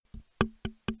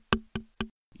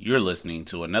You're listening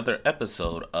to another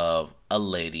episode of A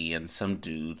Lady and Some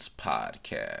Dudes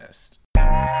podcast.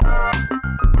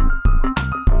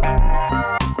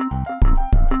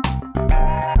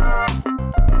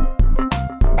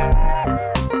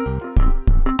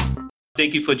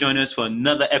 Thank you for joining us for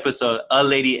another episode of A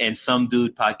Lady and Some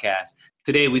Dude podcast.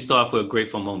 Today we start off with a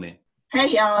grateful moment.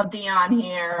 Hey y'all, Dion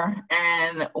here.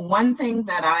 And one thing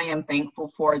that I am thankful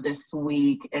for this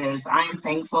week is I am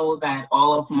thankful that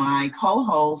all of my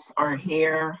co-hosts are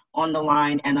here on the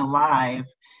line and alive.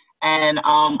 And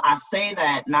I say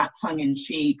that not tongue in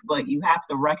cheek, but you have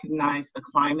to recognize the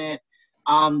climate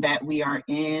that we are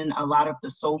in, a lot of the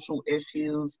social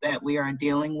issues that we are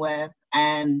dealing with.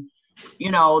 And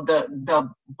you know, the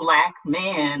Black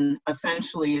man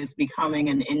essentially is becoming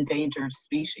an endangered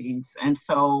species. And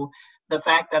so the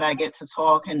fact that I get to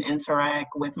talk and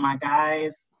interact with my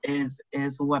guys is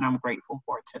what I'm grateful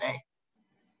for today.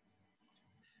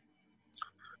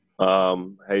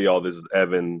 Hey, y'all, this is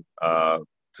Evan. To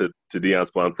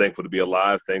Dion's point, I'm thankful to be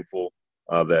alive, thankful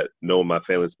that knowing my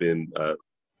family's been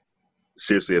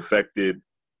seriously affected.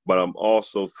 But I'm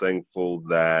also thankful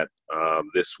that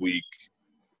this week,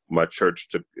 my church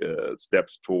took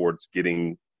steps towards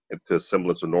getting into a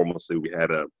semblance of normalcy. We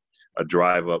had a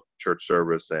drive-up church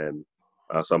service, and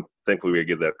so I'm thankful we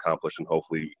get that accomplished, and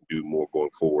hopefully we can do more going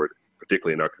forward,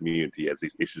 particularly in our community as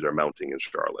these issues are mounting in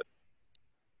Charlotte.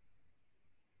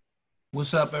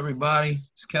 What's up, everybody?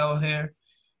 It's Kel here.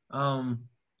 I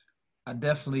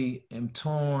definitely am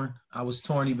torn. I was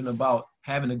torn even about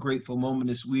having a grateful moment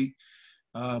this week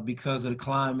because of the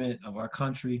climate of our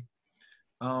country.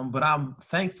 But I'm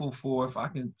thankful for, if I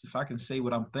can say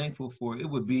what I'm thankful for, it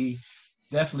would be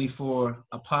definitely for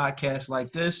a podcast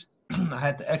like this. I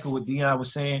had to echo what Dion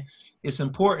was saying. It's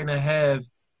important to have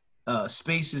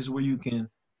spaces where you can,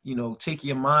 take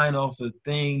your mind off of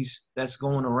things that's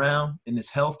going around, and it's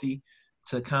healthy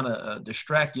to kind of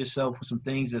distract yourself with some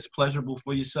things that's pleasurable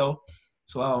for yourself.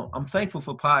 So I'm thankful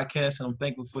for podcasts, and I'm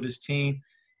thankful for this team,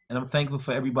 and I'm thankful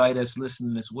for everybody that's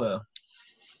listening as well.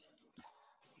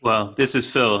 Well, this is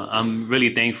Phil. I'm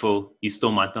really thankful you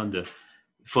stole my thunder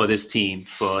for this team,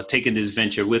 for taking this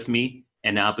venture with me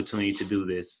and the opportunity to do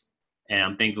this. And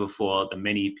I'm thankful for the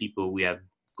many people we have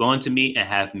gone to meet and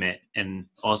have met. And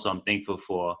also I'm thankful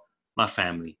for my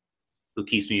family who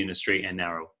keeps me in the straight and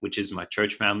narrow, which is my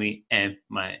church family and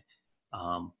my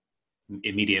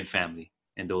immediate family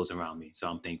and those around me. So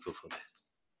I'm thankful for that.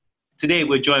 Today,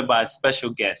 we're joined by a special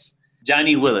guest,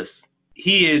 Johnny Willis.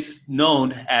 He is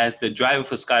known as the driver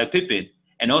for Scottie Pippen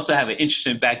and also have an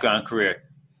interesting background career.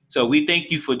 So we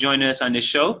thank you for joining us on this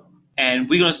show. And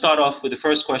we're going to start off with the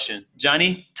first question.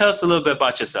 Johnny, tell us a little bit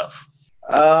about yourself.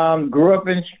 Born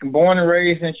and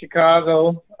raised in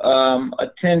Chicago.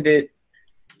 Attended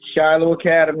Shiloh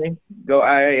Academy.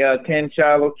 I attend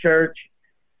Shiloh Church.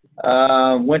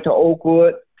 Went to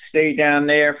Oakwood. Stayed down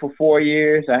there for 4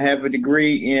 years. I have a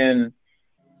degree in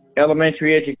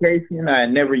elementary education. I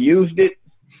never used it.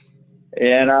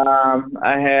 And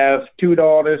I have 2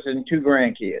 daughters and 2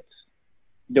 grandkids.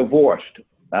 Divorced.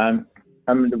 I'm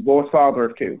a divorced father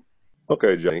of 2.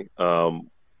 Okay, Johnny. Tell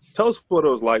us what it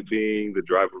was like being the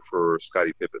driver for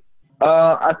Scottie Pippen.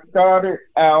 I started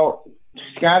out,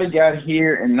 Scottie got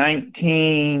here in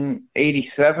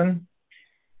 1987.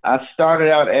 I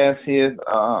started out as his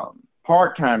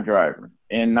part-time driver.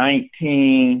 In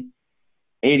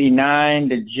 1989,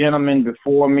 the gentleman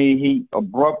before me, he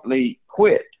abruptly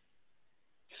quit.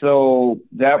 So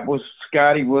that was,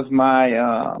 Scottie was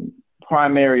my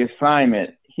primary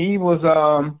assignment. He was,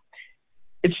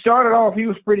 it started off, he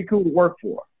was pretty cool to work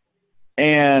for.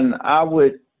 And I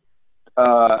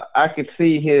could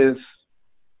see his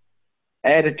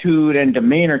attitude and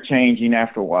demeanor changing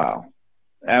after a while.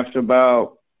 After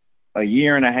about a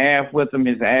year and a half with him,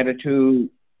 his attitude,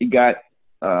 it got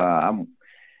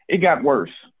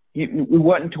worse. It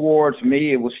wasn't towards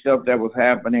me. It was stuff that was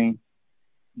happening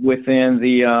within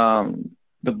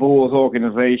the Bulls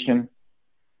organization.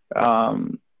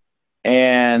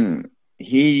 And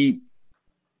he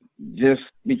just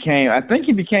became, I think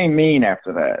he became mean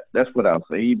after that. That's what I'll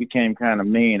say. He became kind of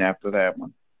mean after that.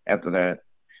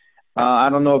 I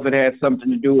don't know if it had something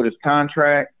to do with his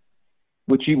contract,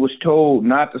 which he was told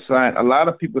not to sign. A lot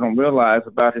of people don't realize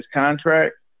about his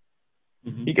contract.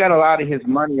 Mm-hmm. He got a lot of his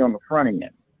money on the front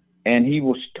end. And he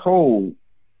was told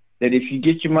that if you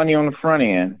get your money on the front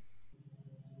end,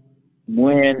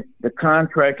 when the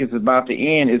contract is about to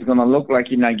end, it's going to look like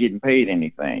you're not getting paid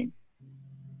anything.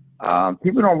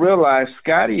 People don't realize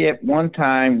Scottie at one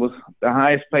time was the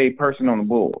highest paid person on the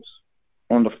Bulls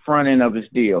on the front end of his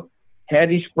deal. Had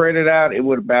he spread it out, it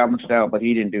would have balanced out, but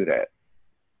he didn't do that.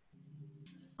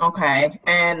 Okay,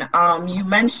 and you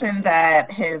mentioned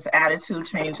that his attitude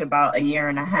changed about a year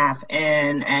and a half,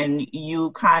 and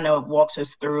you kind of walked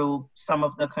us through some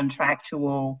of the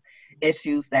contractual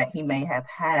issues that he may have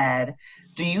had.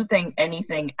 Do you think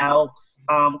anything else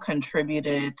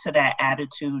contributed to that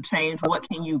attitude change? What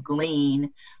can you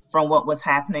glean from what was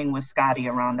happening with Scottie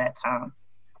around that time?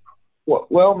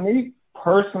 Well, me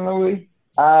personally,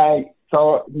 I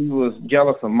thought he was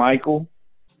jealous of Michael.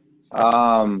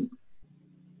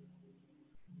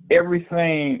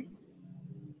 Everything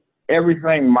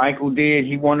Michael did,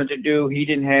 he wanted to do. He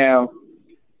didn't have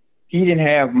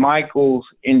Michael's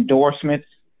endorsements.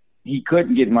 He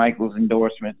couldn't get Michael's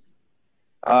endorsements.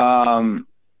 And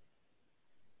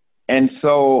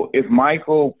so if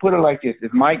Michael, put it like this,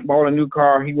 if Mike bought a new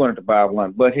car, he wanted to buy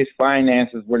one, but his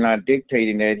finances were not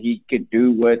dictating that he could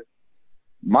do what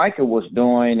Michael was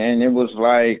doing. And it was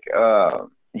like,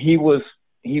 he would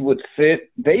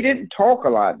sit, they didn't talk a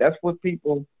lot. That's what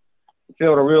people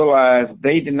fail to realize.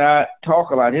 They did not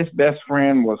talk a lot. His best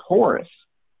friend was Horace.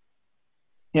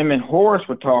 Him and Horace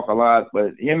would talk a lot,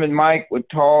 but him and Mike would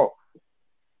talk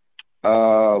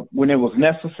when it was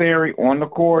necessary on the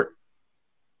court,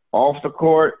 off the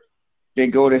court. They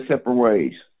go their separate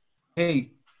ways. Hey,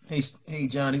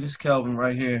 Johnny, this is Kelvin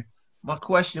right here. My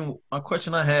question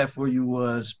I had for you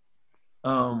was,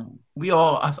 I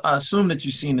assume that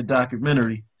you've seen the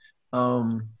documentary.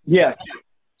 Yeah.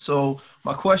 So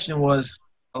my question was,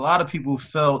 a lot of people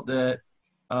felt that,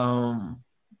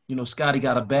 Scottie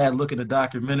got a bad look in the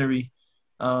documentary.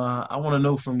 I want to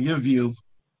know from your view,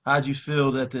 how'd you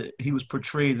feel that he was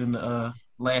portrayed in the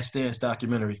Last Dance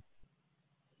documentary?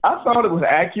 I thought it was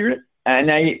accurate, and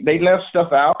they left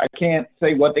stuff out. I can't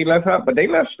say what they left out, but they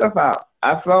left stuff out.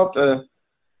 I thought the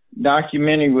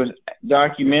documentary was. I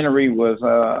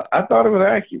thought it was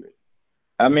accurate.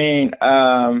 I mean,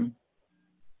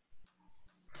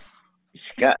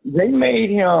 Scott. They made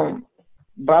him.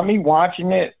 By me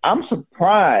watching it, I'm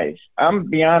surprised. I'm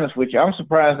be honest with you. I'm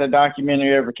surprised that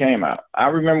documentary ever came out. I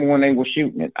remember when they were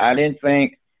shooting it. I didn't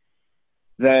think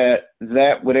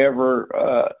that would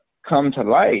ever come to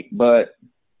light, but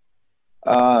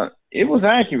it was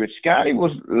accurate. Scottie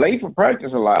was late for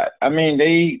practice a lot. I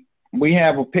mean, we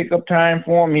have a pickup time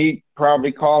for him. He'd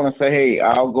probably call and say, "Hey,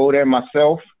 I'll go there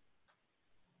myself."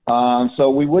 So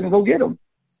we wouldn't go get him,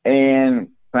 and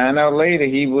find out later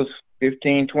he was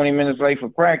 15, 20 minutes late for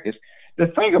practice. The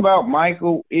thing about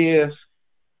Michael is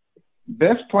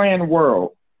best player in the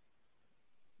world,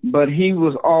 but he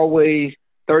was always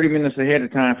 30 minutes ahead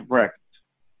of time for practice.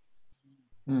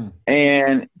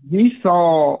 And he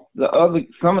saw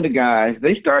some of the guys,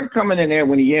 they started coming in there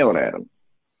when he yelled at them.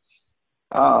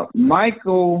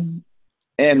 Michael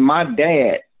and my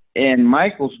dad and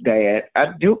Michael's dad,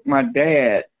 I took my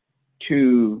dad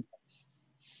to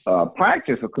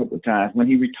practice a couple of times when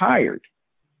he retired.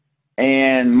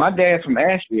 And my dad's from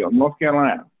Asheville, North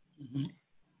Carolina. Mm-hmm.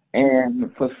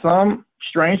 And for some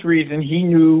strange reason, he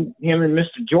knew him and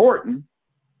Mr. Jordan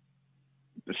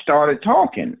started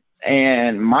talking.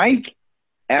 And Mike,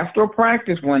 after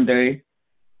practice one day,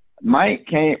 Mike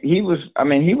came, he was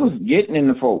getting in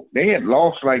the folk. They had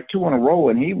lost like 2 in a row,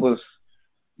 and he was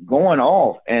going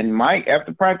off. And Mike,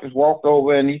 after practice, walked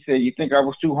over and he said, "You think I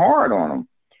was too hard on him?"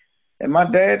 And my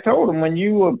dad told him, when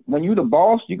you the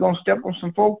boss, you're going to step on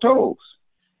some folk toes.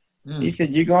 He said,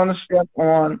 "You're going to step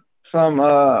on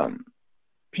some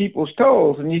people's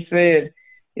toes." And he said,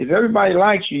 "If everybody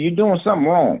likes you, you're doing something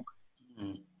wrong."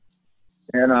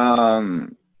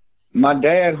 And my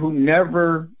dad, who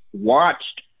never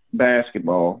watched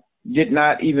basketball, did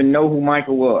not even know who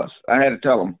Michael was. I had to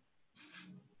tell him.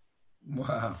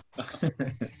 Wow.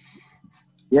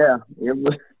 Yeah, it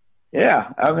was.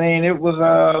 Yeah, I mean, it was.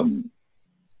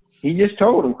 He just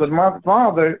told him, because my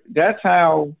father. That's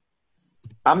how.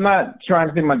 I'm not trying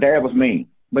to say my dad was mean,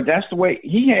 but that's the way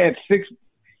he had 6.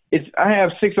 I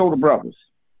have 6 older brothers.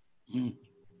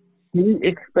 He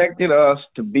expected us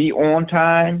to be on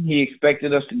time. He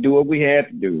expected us to do what we had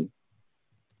to do.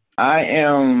 I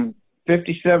am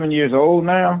 57 years old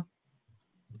now.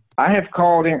 I have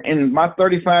called in my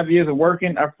 35 years of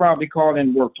working, I've probably called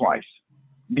in work twice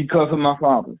because of my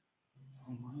father.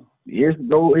 His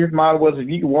motto was, if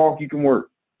you can walk, you can work.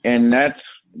 And that's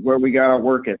where we got our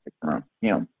work ethic from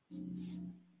him.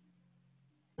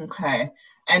 Okay.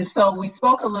 And so we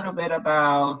spoke a little bit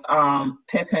about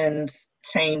Pippen's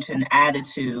change in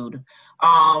attitude.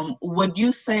 Would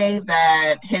you say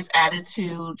that his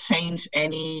attitude changed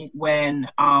any when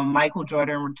Michael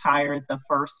Jordan retired the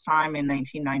first time in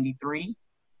 1993?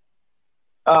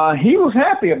 He was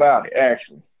happy about it,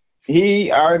 actually.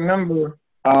 I remember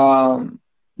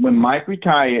when Mike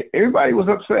retired, everybody was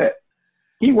upset.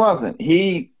 He wasn't.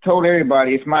 He told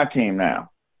everybody, it's my team now.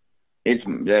 He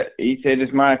said,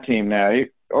 it's my team now.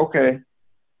 Okay.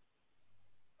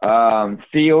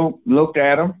 Phil looked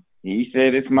at him. He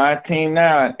said, it's my team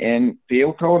now. And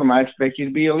Phil told him, I expect you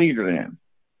to be a leader then.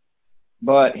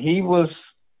 But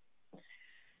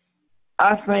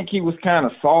I think he was kind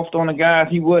of soft on the guys.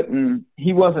 He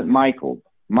wasn't Michael.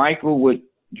 Michael would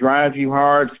drive you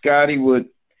hard. Scottie was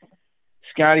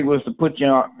to put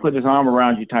his arm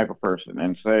around you type of person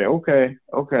and say, okay,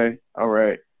 all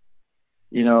right.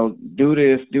 You know, do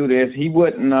this. He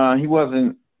wasn't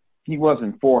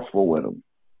forceful with them.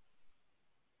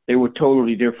 They were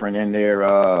totally different in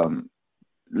their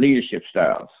leadership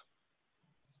styles.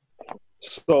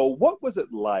 So what was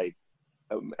it like?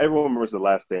 Everyone remembers The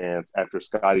Last Dance after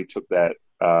Scottie took that,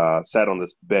 sat on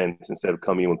this bench instead of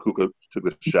coming in when Kuka took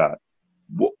the shot.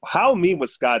 How mean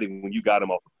was Scottie when you got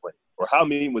him off the plane? Or how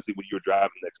mean was he when you were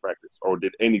driving next practice? Or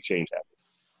did any change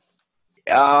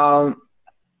happen?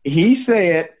 He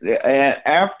said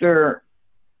after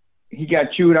he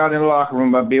got chewed out in the locker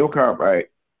room by Bill Cartwright,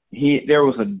 there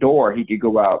was a door he could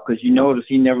go out because you notice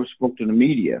he never spoke to the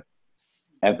media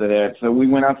after that. So we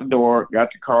went out the door,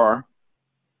 got the car.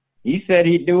 He said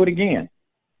he'd do it again.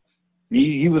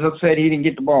 He was upset he didn't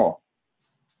get the ball.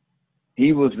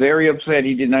 He was very upset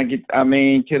he did not get –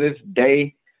 to this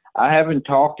day, I haven't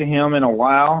talked to him in a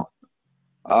while.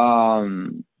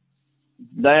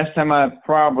 Last time I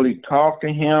probably talked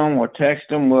to him or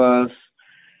texted him was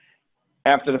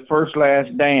after the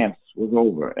Last Dance was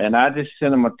over. And I just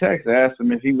sent him a text. I asked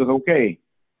him if he was okay.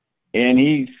 And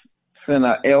he sent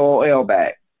a LOL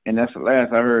back. And that's the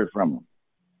last I heard from him.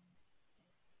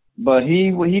 But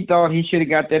he thought he should have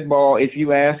got that ball. If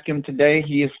you ask him today,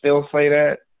 he'll still say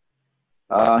that.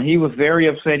 He was very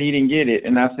upset he didn't get it.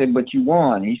 And I said, but you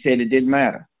won. He said it didn't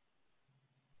matter.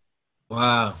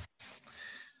 Wow.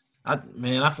 I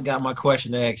forgot my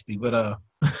question to ask you, but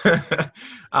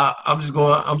I'm just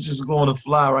going to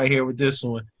fly right here with this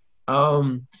one.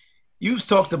 You've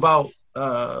talked about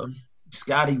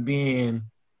Scottie being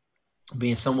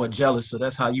somewhat jealous, so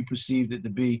that's how you perceived it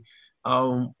to be.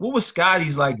 What was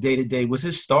Scottie's like day to day? Was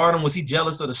his stardom? Was he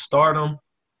jealous of the stardom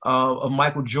of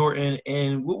Michael Jordan?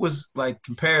 And what was like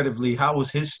comparatively? How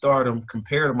was his stardom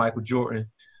compared to Michael Jordan?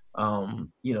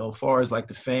 As far as like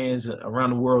the fans around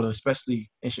the world, and especially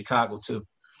in Chicago too.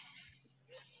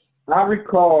 I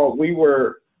recall we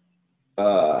were.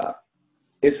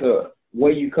 It's a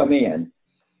way you come in,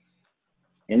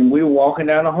 and we were walking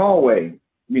down the hallway.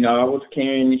 I was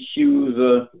carrying the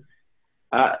shoes.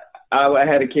 I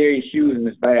had to carry shoes in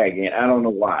this bag, and I don't know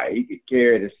why. He could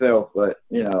carry it himself, but,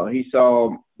 he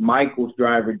saw Michael's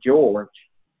driver, George,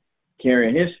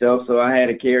 carrying his stuff, so I had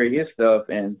to carry his stuff.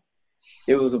 And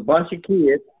it was a bunch of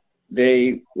kids.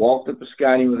 They walked up to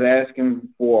Scottie and was asking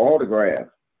for an autograph.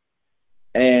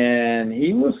 And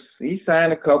he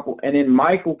signed a couple, and then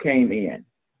Michael came in.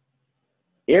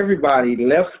 Everybody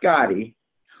left Scottie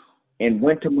and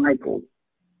went to Michael,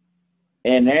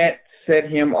 and that set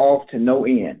him off to no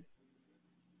end.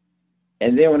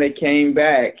 And then when they came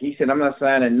back, he said, I'm not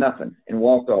signing nothing, and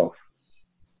walked off.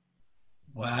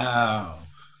 Wow.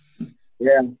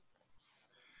 Yeah.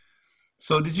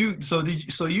 So you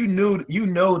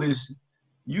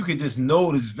could just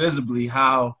notice visibly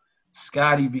how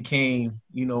Scottie became,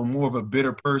 more of a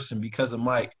bitter person because of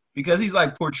Mike, because he's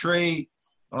like portrayed,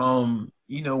 when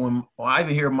I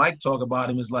even hear Mike talk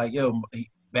about him, it's like,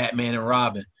 Batman and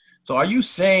Robin. So are you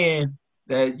saying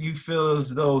that you feel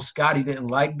as though Scottie didn't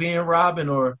like being Robin,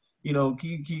 or Scottie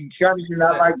did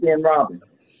not like being Robin.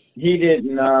 He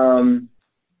didn't.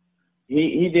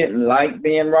 He didn't like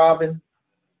being Robin,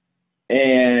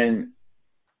 and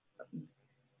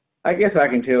I guess I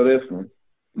can tell this one.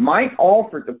 Mike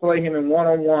offered to play him in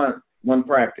one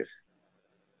practice.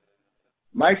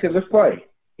 Mike said, "Let's play."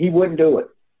 He wouldn't do it.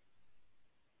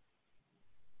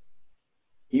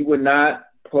 He would not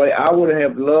play. I would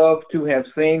have loved to have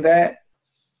seen that.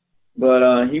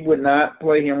 But he would not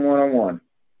play him one-on-one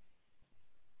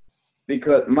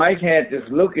because Mike had this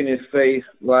look in his face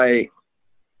like,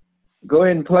 go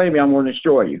ahead and play me, I'm going to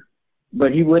destroy you.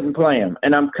 But he wouldn't play him.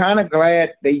 And I'm kind of glad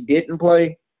they didn't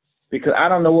play because I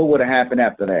don't know what would have happened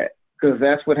after that, because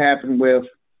that's what happened with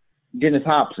Dennis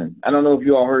Hobson. I don't know if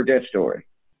you all heard that story.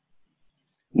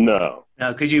 No.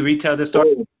 Now, could you retell the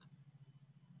story?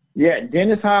 Yeah,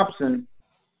 Dennis Hobson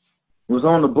was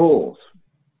on the Bulls.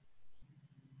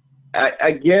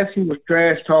 I guess he was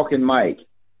trash talking Mike,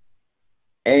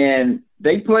 and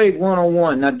they played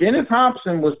one-on-one. Now, Dennis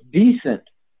Hobson was decent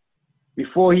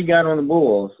before he got on the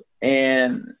Bulls,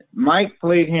 and Mike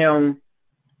played him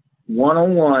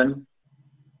one-on-one,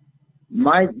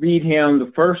 Mike beat him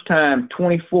the first time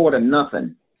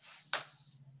 24-0.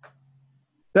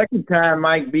 Second time,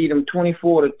 Mike beat him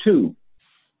 24-2.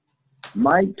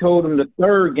 Mike told him the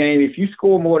third game, if you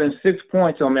score more than 6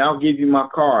 points on me, I'll give you my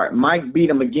card. Mike beat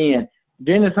him again.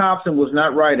 Dennis Hobson was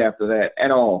not right after that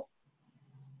at all.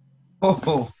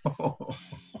 Oh.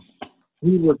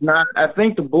 He was not. I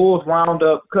think the Bulls wound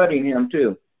up cutting him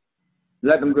too.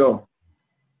 Let him go.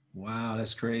 Wow,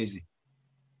 that's crazy.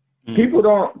 People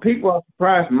are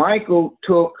surprised. Michael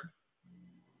took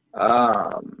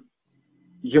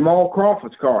Jamal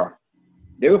Crawford's car.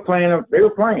 They were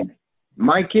playing.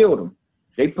 Mike killed him.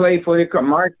 They played for their car.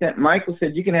 Michael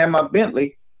said, "You can have my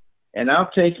Bentley, and I'll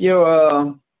take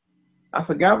your." I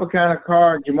forgot what kind of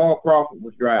car Jamal Crawford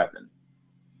was driving.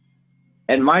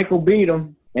 And Michael beat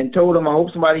him and told him, "I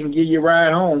hope somebody can give you a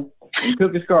ride home," and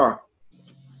took his car.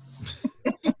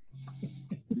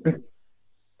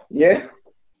 Yeah.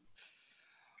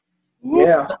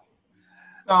 Yeah.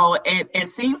 So it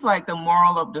seems like the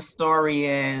moral of the story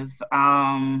is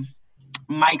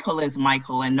Michael is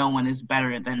Michael and no one is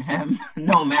better than him,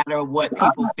 no matter what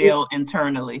people feel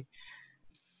internally.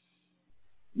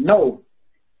 No.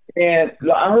 And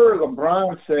I heard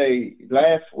LeBron say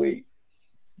last week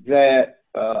that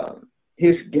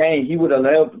his game, he would have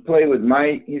loved to play with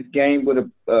Mike. His game would have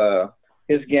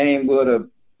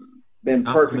been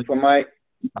perfect for Mike.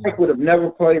 Mike would have never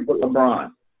played with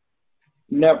LeBron.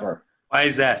 Never. Why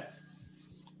is that?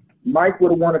 Mike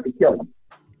would have wanted to kill him.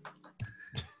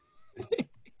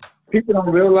 People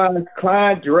don't realize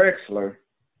Clyde Drexler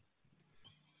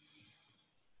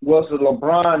was the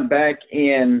LeBron back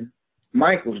in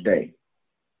Michael's day.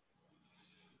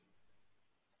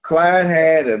 Clyde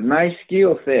had a nice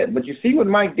skill set, but you see what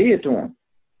Mike did to him.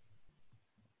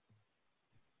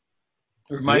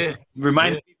 Remind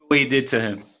people what he did to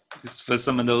him. Just for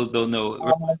some of those don't know.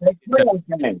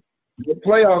 The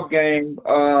playoff game,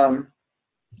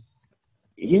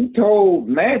 he told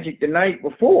Magic the night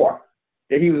before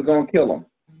that he was going to kill him.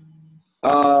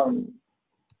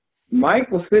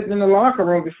 Mike was sitting in the locker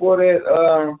room before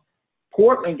that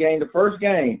Portland game, the first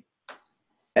game.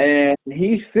 And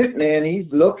he's sitting there and he's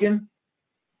looking.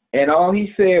 And all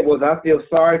he said was, "I feel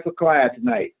sorry for Clyde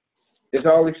tonight." That's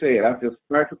all he said. "I feel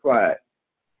sorry for Clyde."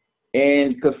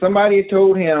 And because somebody had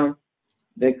told him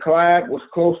that Clyde was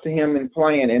close to him in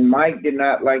playing, and Mike did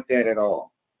not like that at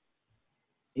all.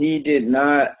 He did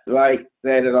not like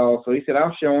that at all. So he said,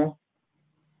 "I'll show him."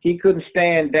 He couldn't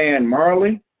stand Dan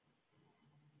Marley.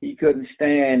 He couldn't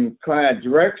stand Clyde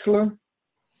Drexler.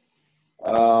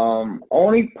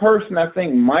 Only person I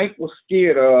think Mike was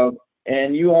scared of,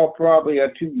 and you all probably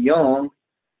are too young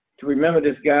to remember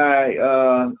this guy,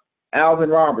 Alvin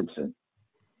Robertson.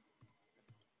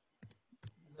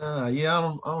 Yeah, I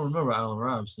don't remember Allen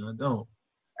Robinson. I don't.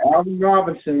 Alvin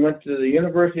Robinson went to the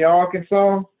University of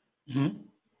Arkansas. Mm-hmm.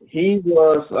 He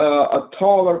was a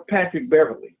taller Patrick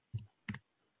Beverly.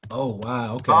 Oh,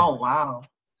 wow. Okay. Oh, wow.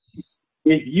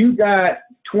 If you got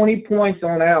 20 points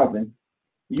on Alvin,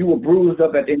 you were bruised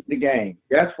up at the end of the game.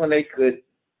 That's when they could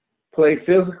play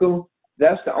physical.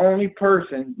 That's the only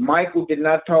person Michael did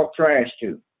not talk trash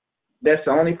to. That's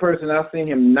the only person I've seen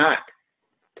him not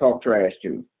talk trash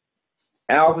to.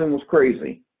 Alvin was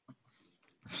crazy.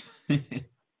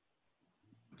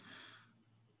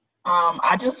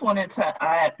 I just wanted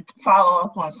to follow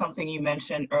up on something you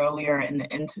mentioned earlier in the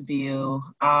interview.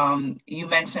 You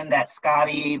mentioned that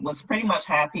Scottie was pretty much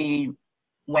happy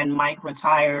when Mike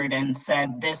retired and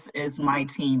said, "This is my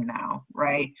team now,"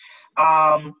 right?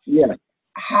 Yeah.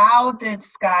 How did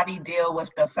Scottie deal with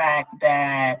the fact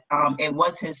that it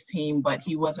was his team, but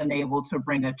he wasn't able to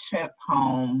bring a chip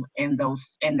home in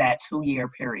that 2-year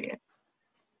period?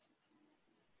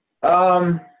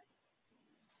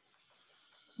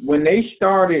 When they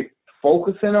started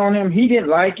focusing on him, he didn't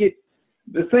like it.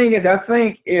 The thing is, I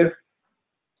think if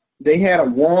they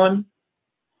had won,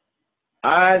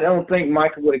 I don't think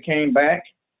Michael would have came back.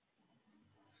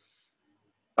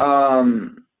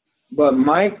 But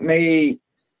Mike made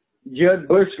Judd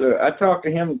Bushler, I talked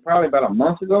to him probably about a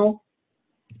month ago.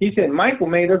 He said, "Michael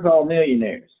made us all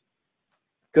millionaires."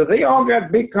 Because they all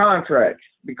got big contracts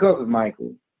because of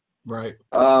Michael. Right.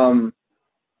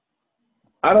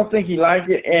 I don't think he liked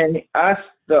it. And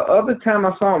the other time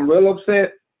I saw him real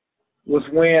upset was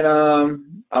when,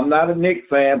 I'm not a Knicks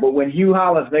fan, but when Hugh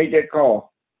Hollins made that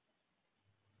call.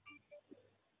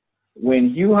 When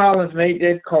Hugh Hollins made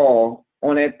that call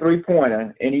on that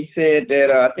three-pointer, and he said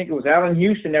that I think it was Allen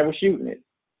Houston that was shooting it.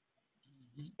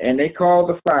 And they called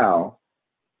the foul.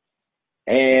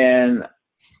 And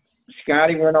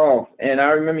Scottie went off. And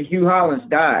I remember Hugh Hollins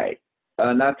died.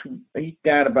 He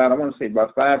died about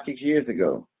 5-6 years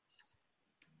ago.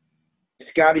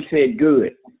 Scottie said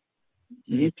good.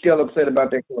 He's still upset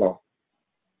about that call.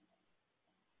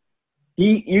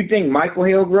 You think Michael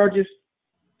held grudges?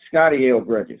 Scottie held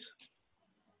grudges.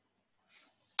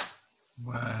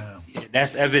 Wow. Yeah,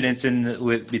 that's evidence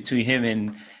between him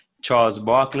and Charles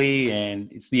Barkley,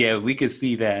 and we could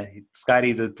see that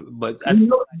Scottie's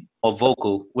more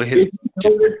vocal with his.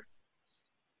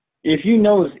 If you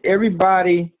notice,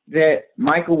 everybody that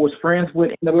Michael was friends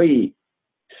with in the league,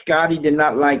 Scottie did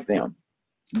not like them.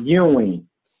 Ewing,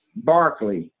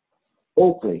 Barkley,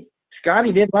 Oakley.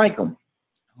 Scottie didn't like them.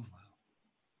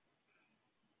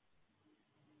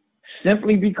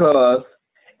 Simply because,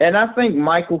 and I think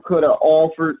Michael could have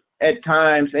offered at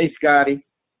times, hey, Scottie,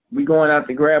 we going out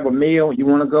to grab a meal. You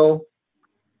want to go?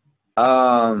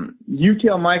 You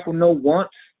tell Michael no once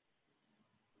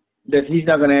that he's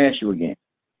not going to ask you again.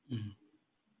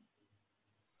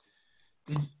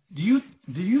 Do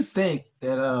you think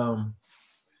that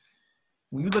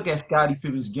when you look at Scottie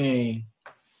Pippen's game,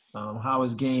 how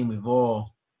his game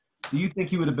evolved, do you think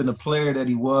he would have been the player that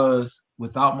he was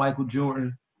without Michael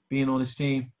Jordan being on his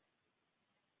team?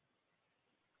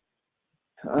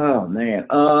 Oh, man.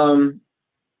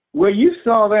 Well, you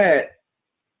saw that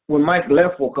when Mike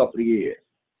left for a couple of years.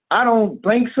 I don't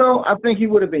think so. I think he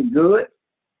would have been good,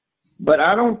 but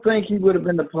I don't think he would have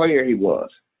been the player he was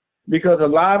because a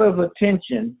lot of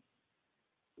attention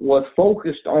was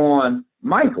focused on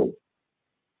Michael.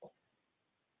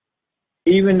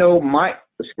 Even though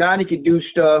Scottie could do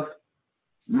stuff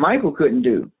Michael couldn't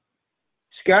do.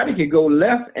 Scottie could go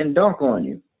left and dunk on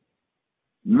you.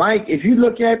 Mike, if you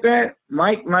look at that,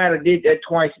 Mike might have did that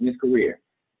twice in his career.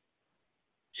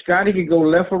 Scottie could go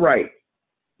left or right.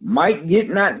 Mike did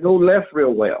not go left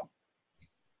real well.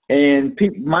 And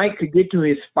Mike could get to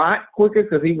his spot quicker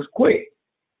because he was quick.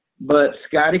 But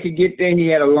Scottie could get there. He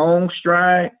had a long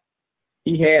stride.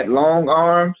 He had long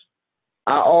arms.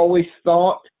 I always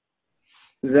thought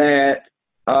that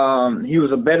he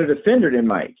was a better defender than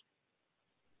Mike.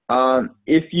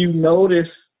 If you notice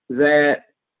that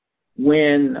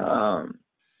when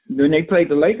they played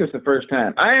the Lakers the first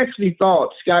time, I actually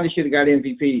thought Scottie should have got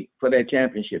MVP for that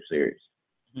championship series.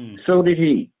 So did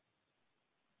he.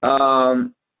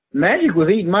 Magic was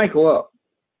eating Michael up.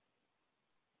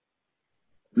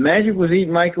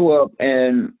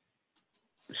 And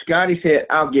Scottie said,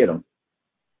 "I'll get him."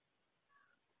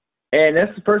 And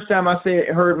that's the first time I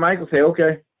heard Michael say,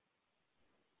 "Okay."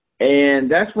 And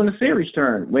that's when the series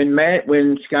turned.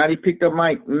 When Scottie picked up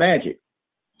Magic,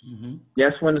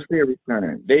 that's when the series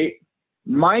turned.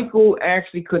 Michael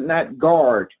actually could not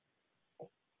guard.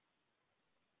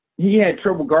 He had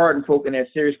trouble guarding folk in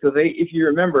that series because if you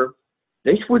remember,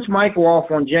 they switched Michael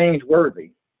off on James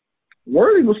Worthy.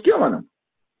 Worthy was killing him.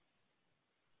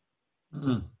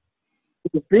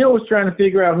 The field was trying to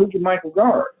figure out who could Michael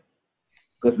guard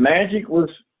because Magic was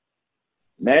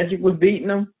beating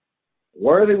him.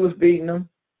 Worthy was beating him.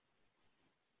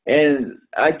 And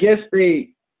I guess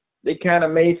they kind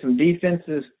of made some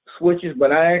defensive switches,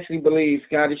 but I actually believe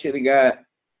Scottie should have got,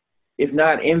 if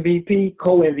not MVP,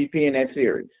 co-MVP in that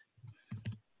series.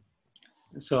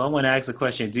 So I want to ask a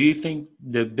question. Do you think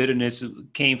the bitterness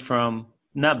came from,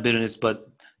 not bitterness, but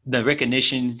the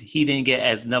recognition, he didn't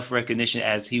get enough recognition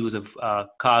as he was a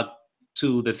cog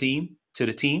to the team?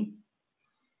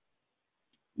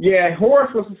 Yeah,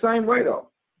 Horace was the same way, though.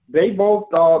 They both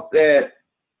thought that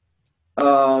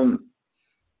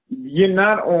you're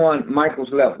not on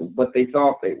Michael's level, but they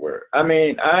thought they were. I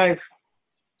mean,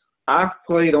 I've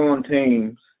played on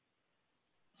teams,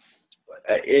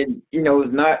 and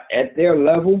it's not at their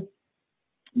level,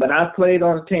 but I played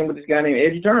on a team with this guy named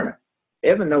Eddie Turner.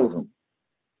 Evan knows him,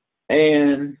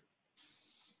 and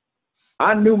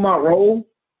I knew my role,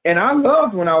 and I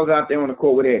loved when I was out there on the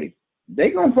court with Eddie.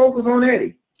 They gonna focus on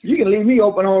Eddie. You can leave me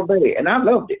open all day, and I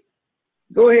loved it.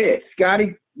 Go ahead.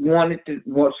 Scottie wanted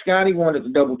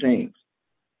the double teams.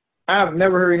 I've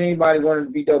never heard anybody wanted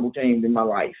to be double teamed in my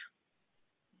life.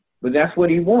 But that's what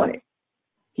he wanted.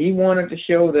 He wanted to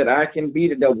show that I can be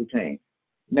the double team.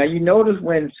 Now, you notice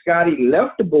when Scottie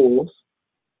left the Bulls,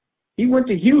 he went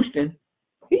to Houston.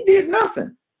 He did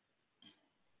nothing.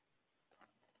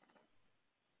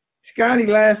 Scottie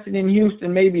lasted in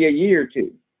Houston maybe a year or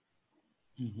two.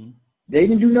 They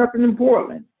didn't do nothing in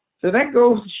Portland. So that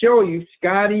goes to show you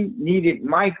Scottie needed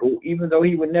Michael, even though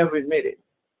he would never admit it.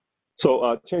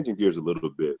 So changing gears a little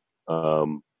bit,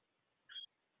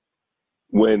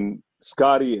 when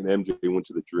Scottie and MJ went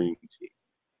to the Dream Team,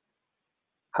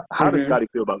 how does Scottie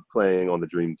feel about playing on the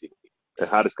Dream Team? And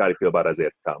how does Scottie feel about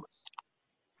Isaiah Thomas?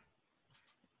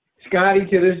 Scottie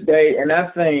to this day, and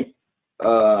I think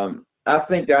the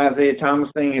Isaiah Thomas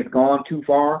thing has gone too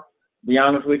far, to be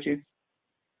honest with you.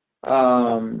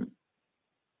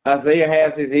 Isaiah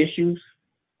has his issues,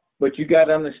 but you got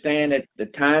to understand that the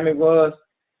time it was,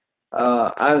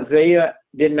 Isaiah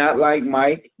did not like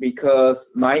Mike because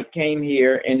Mike came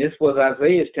here, and this was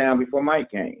Isaiah's town before Mike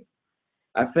came.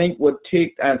 I think what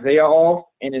ticked Isaiah off,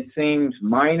 and it seems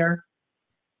minor,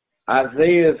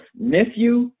 Isaiah's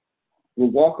nephew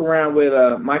would walk around with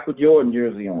a Michael Jordan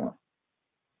jersey on.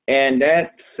 And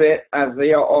that set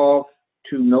Isaiah off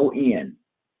to no end.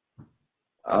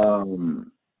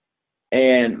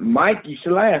 And Mike used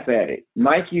to laugh at it.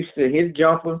 Mike used to hit a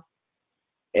jumper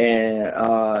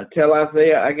and tell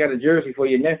Isaiah, I got a jersey for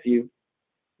your nephew.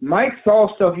 Mike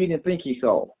saw stuff he didn't think he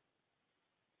saw.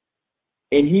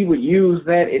 And he would use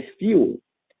that as fuel.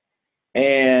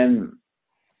 And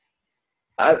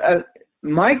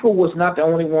Michael was not the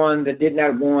only one that did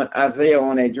not want Isaiah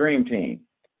on that dream team.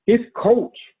 His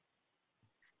coach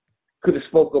could have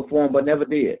spoke up for him, but never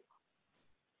did.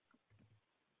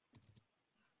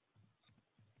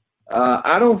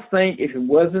 I don't think if it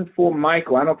wasn't for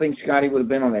Michael, I don't think Scottie would have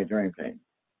been on that dream team.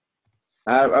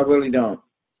 I really don't.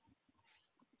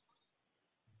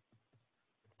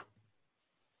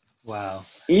 Wow.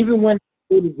 Even when it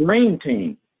was the dream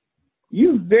team,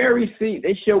 you very see,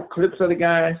 they show clips of the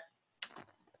guys.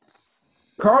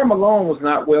 Karl Malone was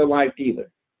not well liked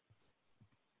either.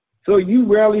 So you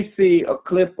rarely see a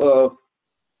clip of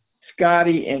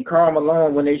Scottie and Karl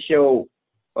Malone when they show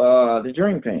the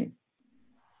dream team.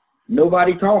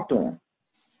 Nobody talked to him.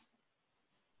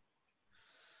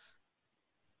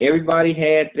 Everybody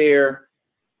had their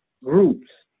groups.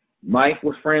 Mike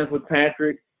was friends with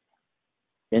Patrick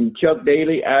and Chuck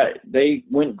Daly. They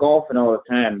went golfing all the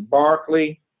time.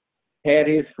 Barkley had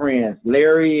his friends.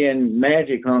 Larry and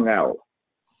Magic hung out.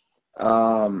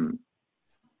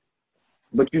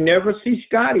 But you never see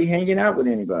Scottie hanging out with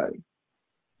anybody.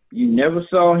 You never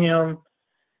saw him.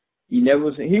 He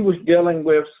was dealing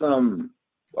with some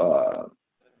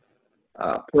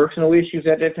personal issues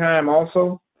at that time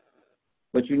also,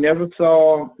 but you never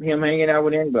saw him hanging out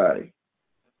with anybody.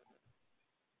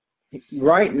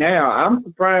 Right now, I'm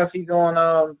surprised he's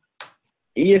on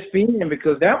ESPN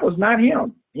because that was not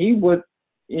him. He would,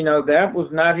 that was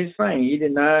not his thing. He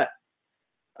did not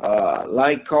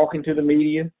like talking to the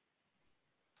media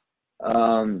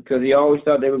because he always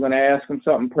thought they were going to ask him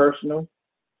something personal.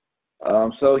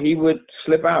 So he would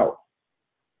slip out.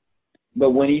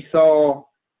 But when he saw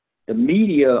the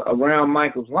media around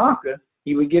Michael's locker,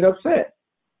 he would get upset.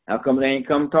 How come they ain't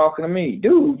come talking to me?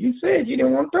 Dude, you said you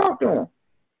didn't want to talk to him.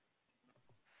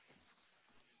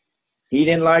 He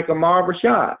didn't like Ahmad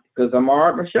Rashad because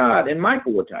Ahmad Rashad and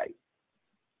Michael were tight.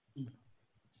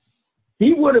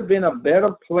 He would have been a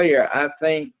better player, I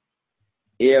think,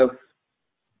 if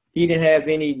he didn't have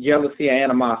any jealousy or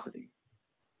animosity.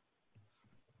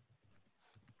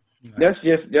 That's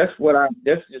just what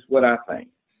I think.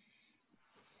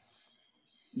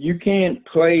 You can't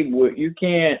play with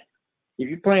if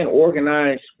you're playing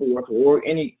organized sports or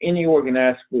any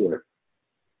organized sport,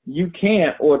 you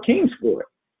can't, or team sport,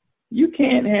 you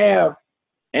can't have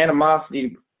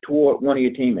animosity toward one of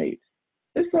your teammates.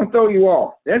 It's going to throw you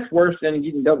off. That's worse than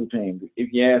getting double teamed,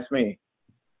 if you ask me.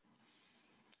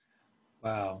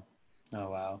 Wow. Oh,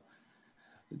 wow.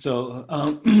 So,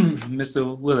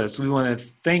 Mr. Willis, we want to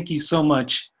thank you so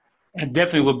much, and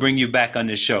definitely we'll bring you back on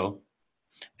the show.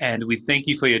 And we thank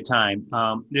you for your time.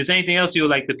 Is there anything else you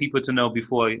would like the people to know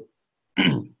before?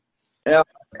 Yeah,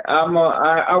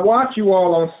 I watch you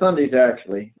all on Sundays,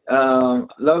 actually.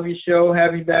 Love your show.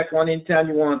 Have you back on anytime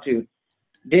you want to.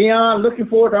 Dion, looking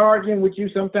forward to arguing with you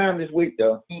sometime this week,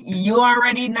 though. You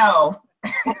already know.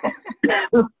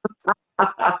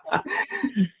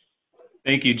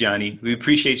 Thank you, Johnny. We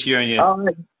appreciate you and you. All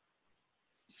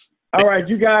right.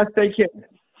 You guys take care.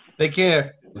 Take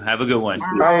care. Have a good one.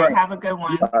 All right. Have a good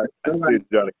one. All right. See you,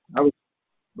 Johnny.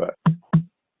 Bye.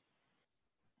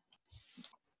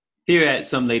 Here at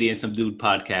Some Lady and Some Dude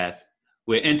podcast,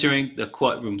 we're entering the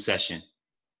courtroom session.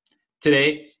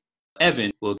 Today,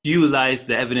 Evan will utilize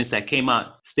the evidence that came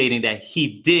out stating that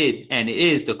he did and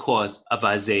is the cause of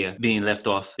Isaiah being left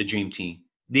off the Dream Team.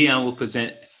 Dion will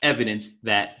present evidence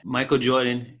that Michael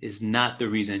Jordan is not the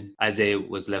reason Isaiah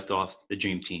was left off the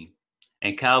Dream Team.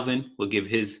 And Calvin will give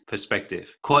his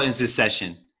perspective. Court in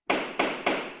session.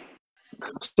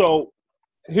 So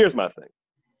here's my thing.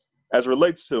 As it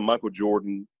relates to Michael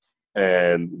Jordan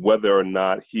and whether or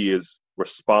not he is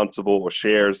responsible or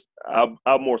shares,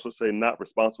 I'll more so say not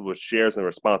responsible, but shares in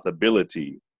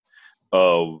responsibility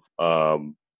of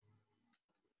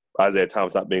Isaiah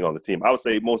Thomas not being on the team. I would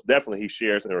say most definitely he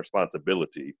shares in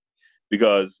responsibility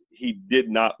because he did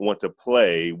not want to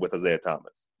play with Isaiah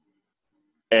Thomas.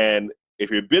 And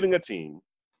if you're building a team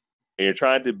and you're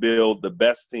trying to build the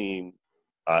best team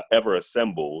ever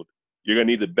assembled, you're going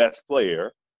to need the best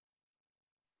player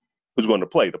who's going to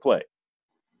play.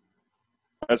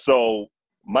 And so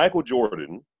Michael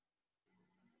Jordan,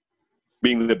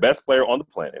 being the best player on the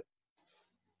planet,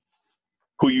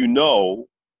 who you know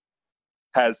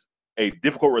has a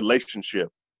difficult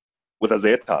relationship with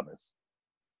Isaiah Thomas,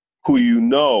 who you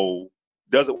know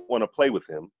doesn't want to play with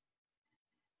him.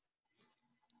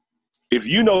 If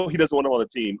you know he doesn't want him on the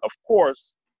team, of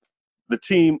course, the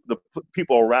team, the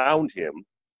people around him,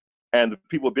 and the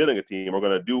people building a team are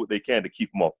going to do what they can to keep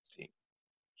him off the team.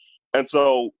 And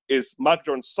so is Michael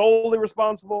Jordan solely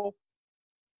responsible?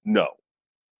 No.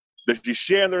 Does he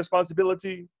share in the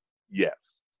responsibility?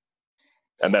 Yes.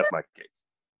 And that's my case.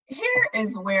 Here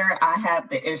is where I have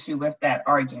the issue with that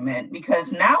argument,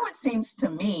 because now it seems to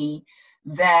me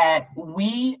that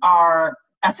we are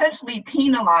essentially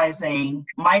penalizing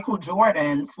Michael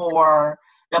Jordan for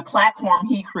the platform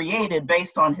he created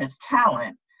based on his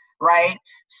talent, right?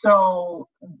 So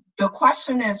the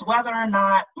question is whether or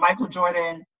not Michael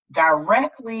Jordan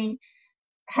directly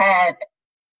had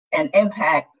an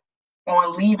impact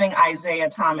on leaving Isaiah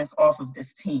Thomas off of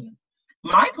this team.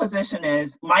 My position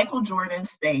is Michael Jordan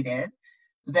stated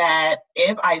that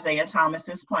if Isaiah Thomas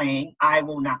is playing, I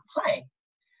will not play,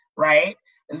 right?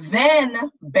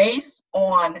 Then based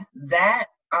on that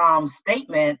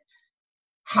statement,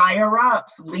 higher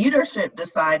ups, leadership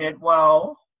decided,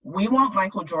 well, we want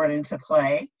Michael Jordan to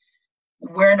play.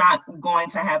 We're not going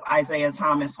to have Isaiah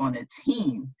Thomas on the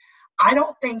team. I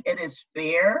don't think it is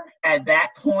fair at that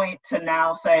point to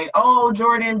now say, oh,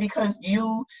 Jordan, because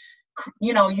you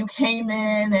came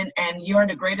in and you're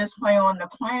the greatest player on the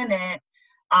planet,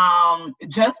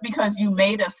 just because you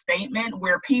made a statement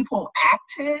where people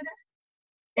acted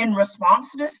in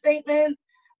response to the statement.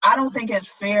 I don't think it's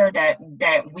fair that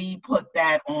we put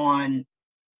that on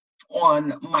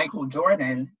Michael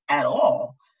Jordan at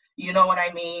all. You know what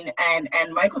I mean? And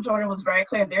Michael Jordan was very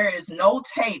clear. There is no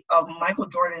tape of Michael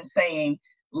Jordan saying,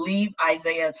 leave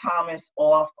Isaiah Thomas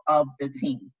off of the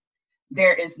team.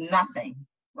 There is nothing,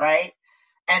 right?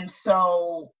 And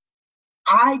so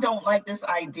I don't like this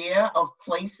idea of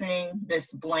placing this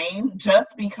blame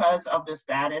just because of the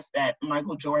status that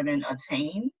Michael Jordan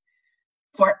attained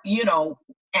for,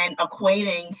 and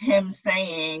equating him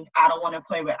saying, I don't want to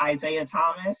play with Isaiah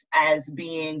Thomas as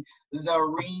being the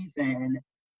reason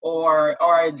or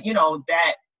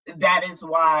that is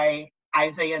why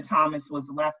Isaiah Thomas was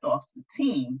left off the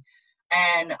team.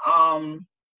 And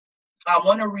I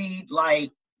want to read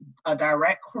like a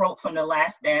direct quote from The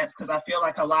Last Dance, because I feel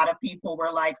like a lot of people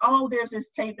were like, oh, there's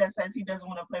this tape that says he doesn't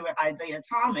want to play with Isaiah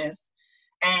Thomas,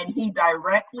 and he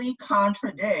directly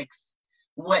contradicts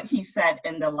what he said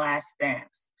in The Last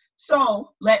Dance.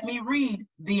 So let me read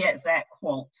the exact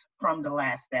quote from The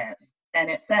Last Dance. And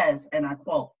it says, and I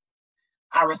quote,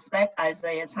 I respect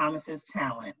Isaiah Thomas's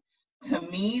talent. To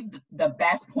me, the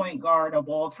best point guard of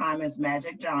all time is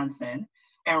Magic Johnson,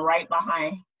 and right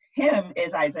behind him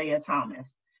is Isaiah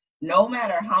Thomas. No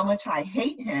matter how much I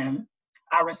hate him,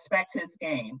 I respect his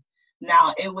game.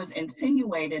 Now, it was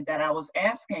insinuated that I was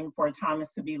asking for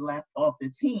Thomas to be left off the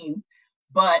team,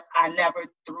 but I never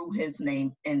threw his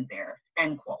name in there,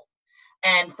 end quote.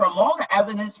 And from all the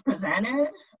evidence presented,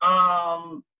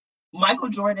 Michael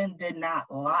Jordan did not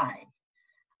lie.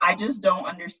 I just don't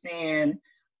understand,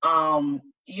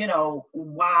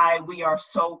 why we are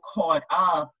so caught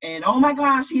up in, oh my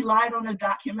gosh, he lied on the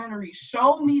documentary.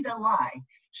 Show me the lie.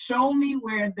 Show me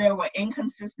where there were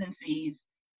inconsistencies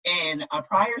in a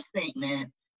prior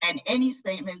statement and any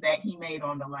statement that he made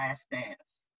on The Last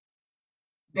Dance.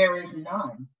 There is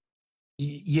none.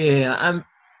 Yeah,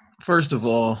 first of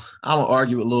all, I don't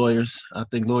argue with lawyers. I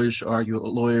think lawyers should argue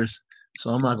with lawyers.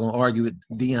 So I'm not going to argue with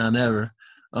Dion ever.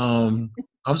 I'm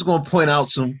just going to point out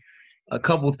a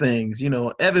couple things.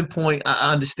 Evan point,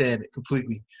 I understand it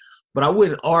completely, but I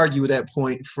wouldn't argue with that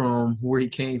point from where he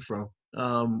came from.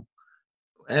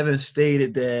 Evan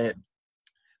stated that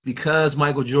because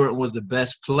Michael Jordan was the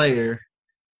best player,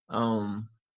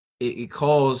 it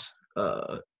caused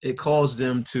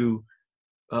them to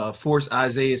force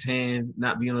Isaiah's hand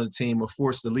not being on the team, or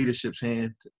force the leadership's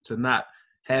hand to not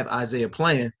have Isaiah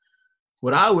playing.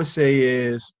 What I would say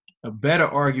is a better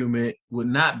argument would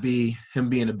not be him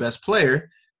being the best player,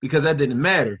 because that didn't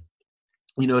matter.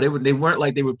 They weren't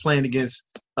like they were playing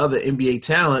against other NBA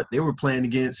talent. They were playing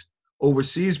against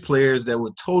overseas players that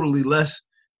were totally less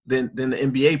than the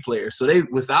NBA players. So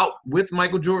with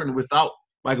Michael Jordan, without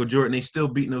Michael Jordan, they still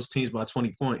beating those teams by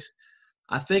 20 points.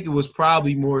 I think it was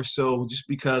probably more so just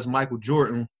because Michael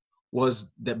Jordan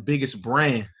was the biggest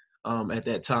brand at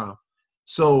that time.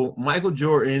 So Michael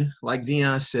Jordan, like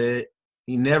Dion said,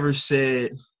 he never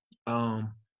said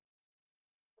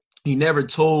he never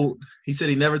told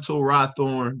Rod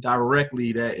Thorne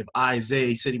directly that if Isaiah,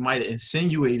 he said he might have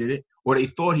insinuated it, or they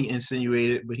thought he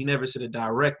insinuated it, but he never said it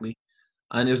directly.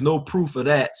 And there's no proof of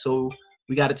that. So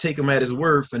we got to take him at his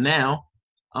word for now.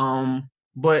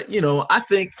 But, I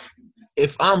think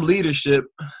if I'm leadership,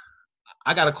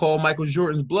 I got to call Michael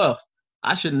Jordan's bluff.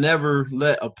 I should never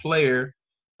let a player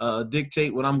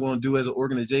dictate what I'm going to do as an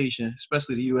organization,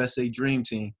 especially the USA Dream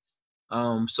Team.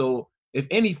 So if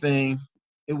anything,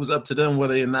 it was up to them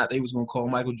whether or not they was going to call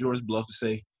Michael Jordan's bluff to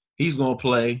say, he's going to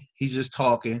play. He's just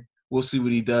talking. We'll see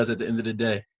what he does at the end of the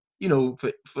day.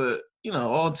 For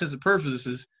all intents and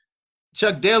purposes,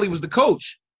 Chuck Daly was the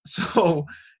coach. So,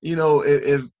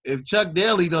 if Chuck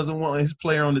Daly doesn't want his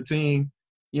player on the team,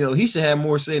 he should have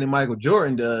more say than Michael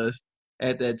Jordan does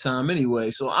at that time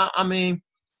anyway. So,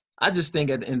 I just think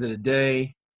at the end of the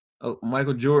day,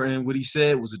 Michael Jordan, what he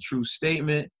said was a true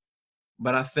statement.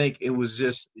 But I think it was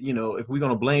just, if we're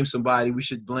going to blame somebody, we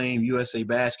should blame USA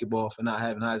Basketball for not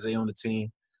having Isaiah on the team.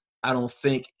 I don't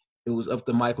think it was up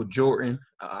to Michael Jordan.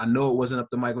 I know it wasn't up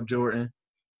to Michael Jordan.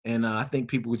 And I think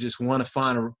people would just want to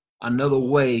find another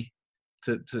way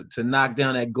to knock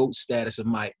down that GOAT status of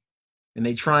Mike. And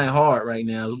they trying hard right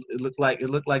now. It looked like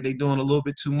they're doing a little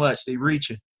bit too much. They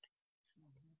reaching.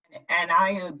 And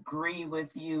I agree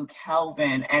with you,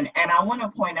 Kelvin. And I want to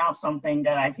point out something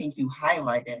that I think you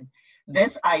highlighted.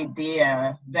 This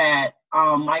idea that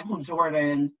Michael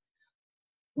Jordan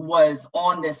was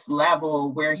on this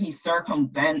level where he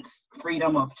circumvents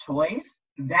freedom of choice,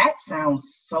 that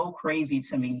sounds so crazy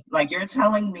to me. Like, you're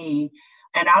telling me,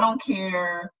 and I don't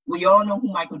care, we all know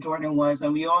who Michael Jordan was,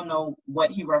 and we all know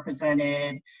what he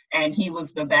represented, and he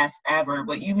was the best ever,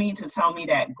 but you mean to tell me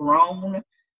that grown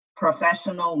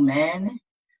professional men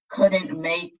couldn't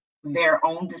make their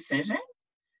own decision?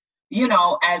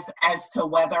 As to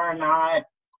whether or not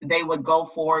they would go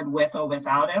forward with or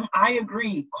without him? I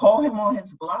agree. Call him on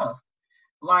his bluff.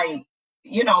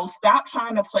 Stop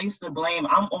trying to place the blame.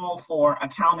 I'm all for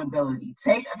accountability.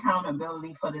 Take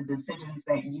accountability for the decisions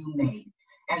that you made.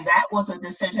 And that was a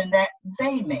decision that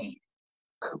they made.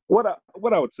 What I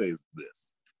would say is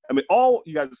this. All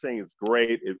you guys are saying is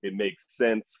great. It makes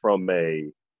sense from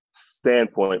a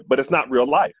standpoint, but it's not real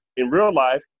life. In real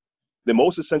life, the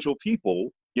most essential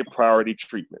people get priority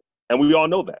treatment. And we all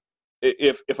know that.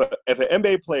 If an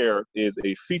NBA player is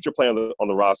a feature player on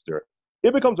the roster,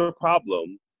 it becomes a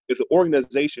problem if the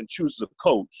organization chooses a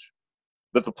coach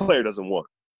that the player doesn't want.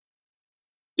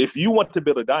 If you want to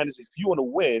build a dynasty, if you want to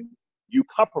win, you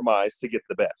compromise to get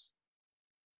the best.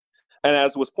 And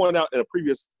as was pointed out in a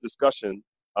previous discussion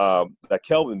that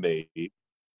Kelvin made,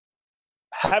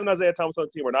 having Isaiah Thomas on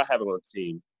the team or not having him on the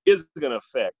team is going to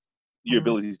affect your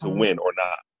ability to win or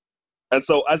not. And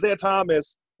so Isaiah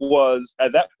Thomas was,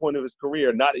 at that point of his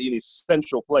career, not an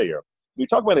essential player. When you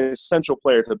talk about an essential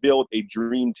player to build a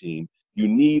dream team, you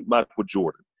need Michael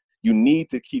Jordan. You need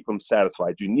to keep him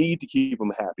satisfied. You need to keep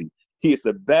him happy. He is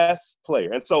the best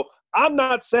player. And so I'm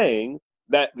not saying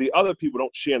that the other people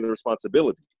don't share the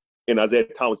responsibility in Isaiah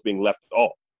Thomas being left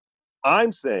off.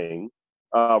 I'm saying,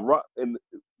 and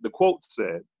the quote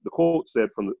said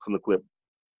from the clip,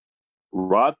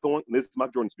 Rod Thorne, this is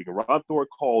Michael Jordan speaking, Rod Thorne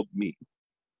called me.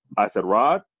 I said,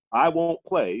 Rod, I won't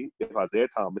play if Isaiah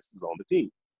Thomas is on the team.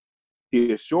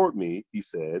 He assured me, he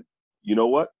said, you know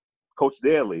what? Coach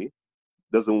Daly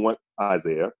doesn't want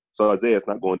Isaiah, so Isaiah is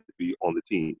not going to be on the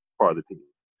team, part of the team.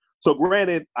 So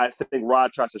granted, I think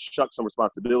Rod tries to shuck some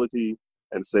responsibility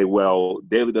and say, well,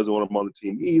 Daly doesn't want him on the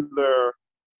team either.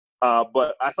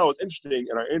 But I thought it was interesting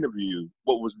in our interview,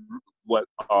 what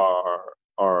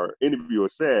our interviewer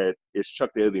said is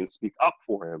Chuck Daly didn't speak up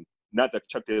for him. Not that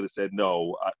Chuck Daly said,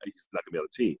 no, he's not going to be on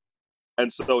the team.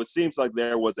 And so it seems like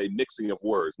there was a mixing of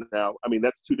words. Now,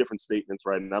 that's two different statements,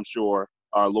 right? And I'm sure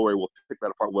our lawyer will pick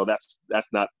that apart. Well, that's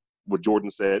not what Jordan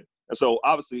said. And so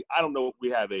obviously, I don't know if we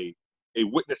have a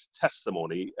witness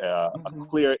testimony, a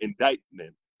clear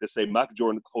indictment to say Michael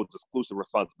Jordan holds exclusive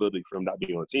responsibility for him not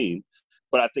being on the team.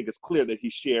 But I think it's clear that he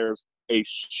shares a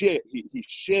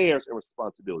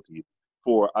responsibility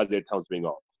for Isaiah Thomas being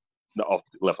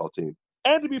left off the team.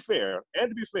 And to be fair,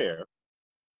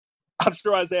 I'm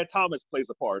sure Isaiah Thomas plays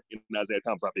a part in Isaiah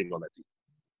Thomas not being on that team.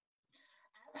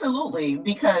 Absolutely,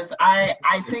 because I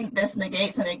think this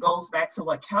negates, and it goes back to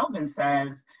what Kelvin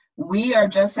says, we are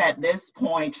just at this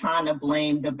point trying to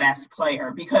blame the best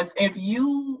player. Because if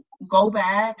you go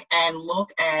back and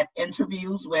look at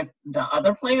interviews with the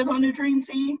other players on the Dream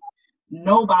Team,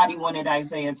 nobody wanted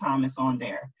Isaiah Thomas on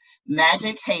there.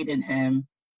 Magic hated him.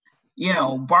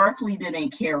 Barkley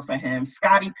didn't care for him.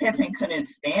 Scottie Pippen couldn't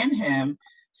stand him.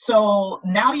 So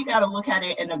now you got to look at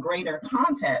it in a greater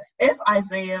context. If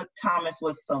Isaiah Thomas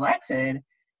was selected,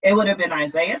 it would have been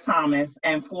Isaiah Thomas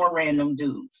and 4 random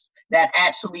dudes that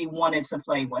actually wanted to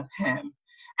play with him.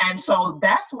 And so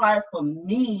that's why for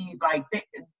me, like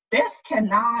this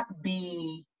cannot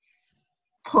be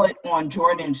put on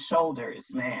Jordan's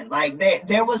shoulders, man. Like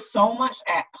there was so much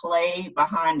at play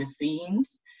behind the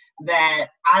scenes that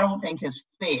I don't think is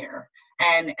fair.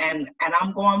 And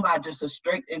I'm going by just a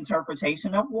strict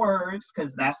interpretation of words,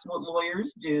 because that's what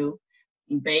lawyers do,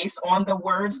 based on the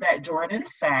words that Jordan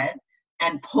said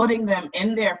and putting them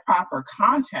in their proper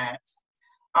context.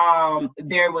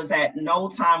 There was at no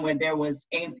time where there was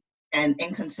an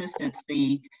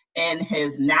inconsistency in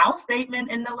his now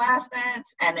statement in The Last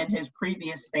Dance and in his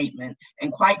previous statement.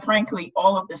 And quite frankly,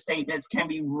 all of the statements can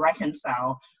be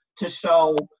reconciled to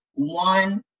show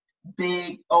one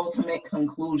big ultimate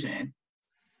conclusion.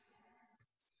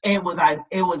 It was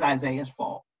Isaiah's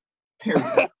fault.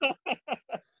 Period.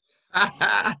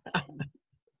 I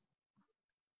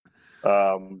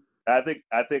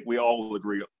think we all will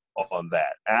agree on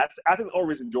that. I think the only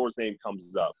reason Jordan's name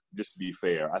comes up, just to be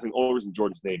fair, I think the only reason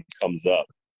Jordan's name comes up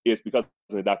is because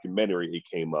in the documentary it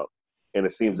came up, and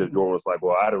it seems that Jordan was like,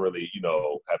 "Well, I don't really,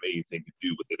 have anything to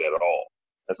do with it at all."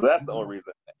 And so that's the only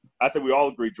reason. I think we all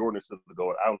agree Jordan is still the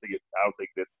GOAT. I don't think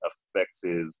this affects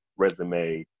his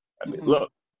resume. I mean, look,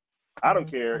 I don't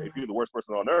care if you're the worst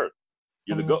person on earth.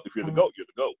 You're the GOAT. If you're the GOAT, you're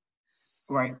the GOAT.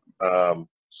 Right.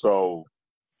 So,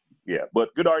 yeah,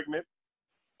 but good argument.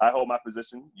 I hold my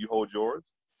position. You hold yours.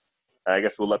 I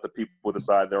guess we'll let the people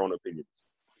decide their own opinions.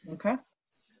 Okay.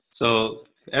 So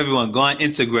everyone, go on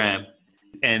Instagram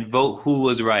and vote who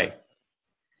was right.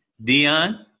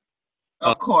 Dion?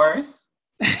 Of course.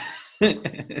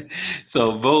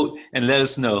 So vote and let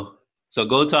us know. So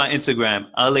go to our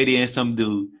Instagram, Our Lady and Some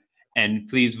Dude, and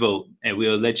please vote, and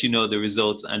we'll let you know the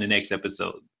results on the next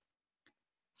episode.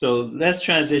 So let's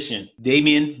transition.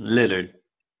 Damian Lillard,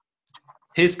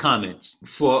 his comments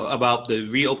about the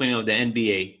reopening of the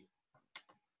NBA.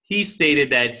 He stated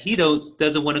that he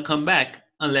doesn't want to come back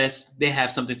unless they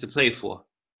have something to play for.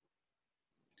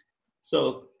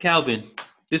 So Calvin,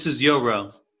 this is your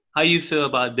realm. How you feel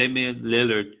about Damian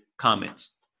Lillard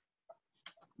comments?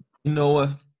 You know what,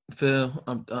 Phil?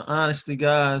 Honestly,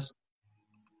 guys,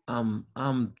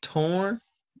 I'm torn.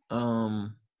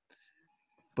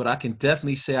 But I can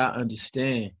definitely say I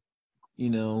understand.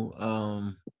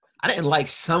 I didn't like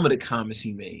some of the comments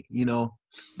he made,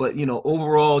 but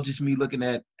overall, just me looking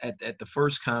at the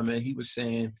first comment, he was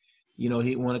saying,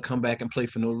 he want to come back and play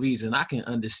for no reason. I can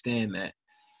understand that.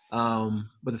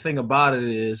 But the thing about it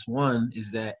is, one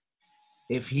is that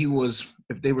if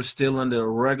they were still under a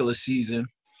regular season,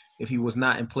 if he was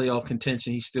not in playoff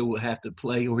contention, he still would have to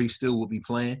play, or he still would be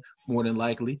playing more than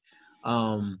likely.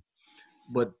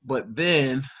 But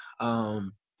then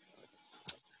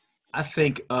I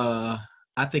think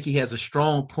he has a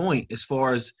strong point as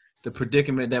far as the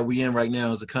predicament that we're in right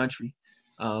now as a country,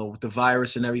 with the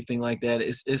virus and everything like that.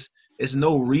 It's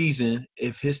no reason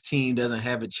if his team doesn't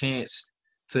have a chance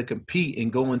to compete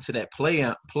and go into that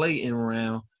play-in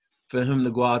round for him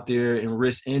to go out there and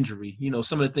risk injury.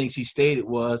 Some of the things he stated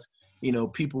was,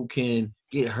 people can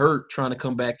get hurt trying to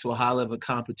come back to a high-level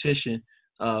competition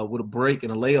with a break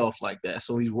and a layoff like that.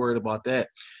 So he's worried about that.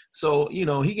 So,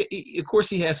 he of course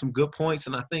he has some good points.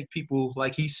 And I think people,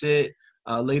 like he said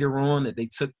later on, that they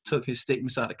took his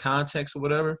statements out of context or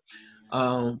whatever.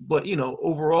 But,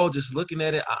 overall, just looking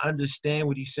at it, I understand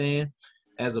what he's saying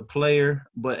as a player,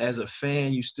 but as a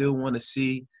fan, you still want to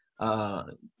see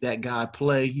that guy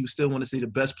play. You still want to see the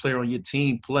best player on your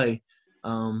team play,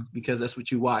 because that's what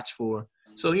you watch for.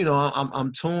 So,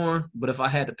 I'm torn, but if I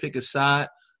had to pick a side,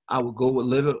 I would go with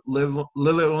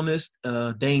Lillard on this,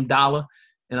 Dame Dollar,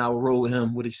 and I would roll with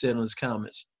him, what he said on his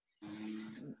comments.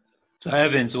 So,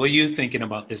 Evans, what are you thinking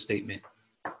about this statement?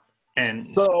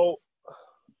 And so,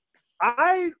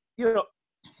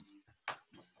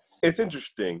 it's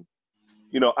interesting.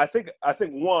 I think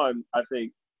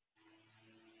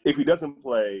if he doesn't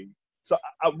play, so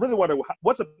I really wonder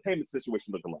what's the payment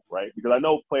situation looking like, right? Because I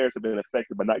know players have been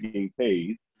affected by not getting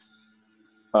paid,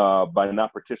 by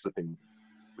not participating,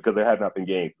 because there have not been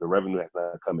games. The revenue has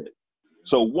not come in.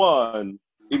 So one,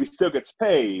 if he still gets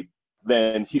paid,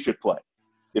 then he should play,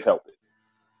 if healthy.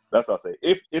 That's what I'll say.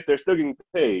 If they're still getting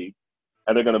paid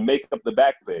and they're going to make up the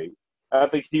back pay, I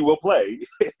think he will play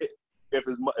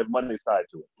if money is tied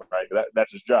to it, right?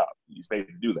 That's his job. He's paid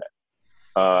to do that.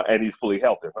 And he's fully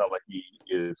healthy. It's not like he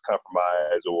is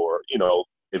compromised or,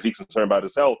 if he's concerned about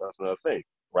his health, that's another thing,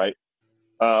 right?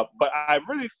 But I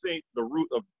really think the root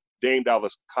of Dame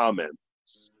Dollar's comments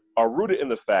are rooted in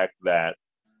the fact that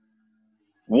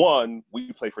One,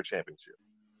 we play for championship.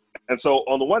 And so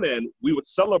on the one end, we would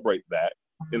celebrate that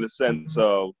in the sense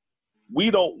of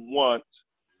we don't want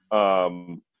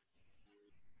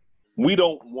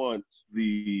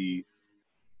the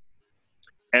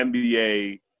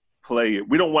NBA player.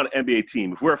 We don't want an NBA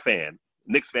team. If we're a fan,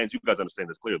 Knicks fans, you guys understand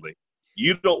this clearly.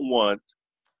 You don't want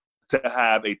to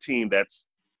have a team that's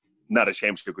not a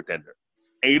championship contender.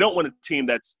 And you don't want a team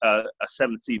that's a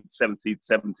 7th seed.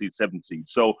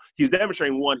 So he's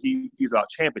demonstrating, one, he's about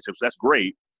championships. That's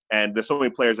great. And there's so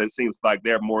many players that it seems like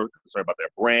they're more concerned about their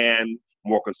brand,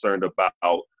 more concerned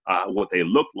about what they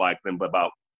look like than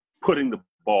about putting the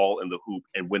ball in the hoop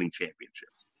and winning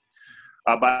championships.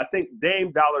 But I think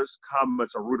Dame Dollar's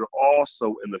comments are rooted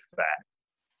also in the fact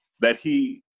that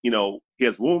he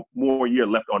has one more year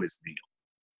left on his deal.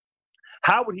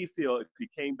 How would he feel if he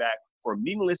came back for a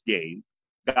meaningless game,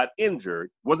 got injured,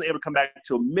 wasn't able to come back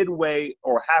till midway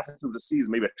or halfway through the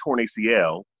season, maybe a torn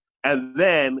ACL, and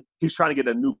then he's trying to get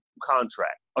a new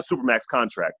contract, a Supermax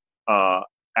contract,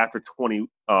 after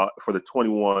for the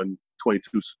 21-22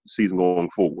 season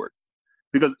going forward?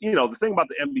 Because the thing about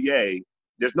the NBA,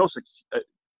 there's no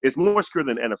it's more secure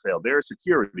than NFL. There is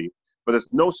security, but there's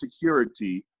no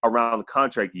security around the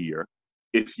contract year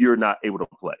if you're not able to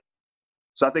play.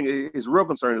 So I think his real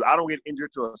concern is I don't get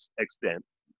injured to an extent.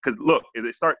 Because, look,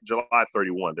 they start July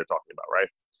 31, they're talking about, right?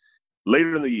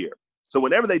 Later in the year. So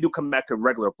whenever they do come back to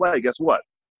regular play, guess what?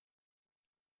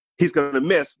 He's going to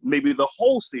miss maybe the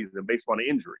whole season based on an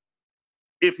injury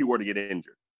if he were to get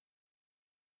injured.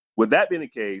 With that being the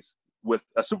case, with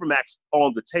a Supermax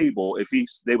on the table, if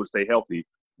he's able to stay healthy,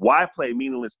 why play a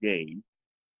meaningless game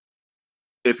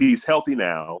if he's healthy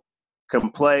now, can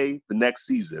play the next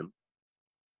season,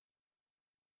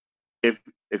 if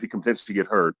he can potentially get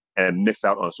hurt and miss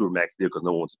out on a Supermax deal because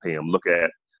no one wants to pay him? Look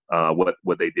at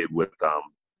what they did with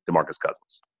DeMarcus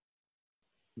Cousins.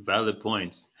 Valid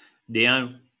points.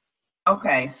 Deion?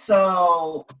 Okay,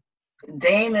 so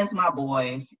Dame is my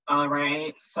boy, all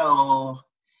right? So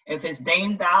if it's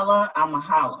Dame Dollar, I'm a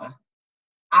holla.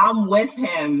 I'm with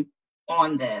him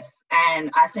on this.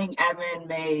 And I think Evan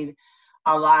made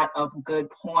a lot of good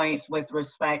points with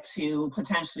respect to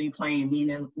potentially playing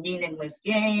meaningless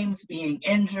games, being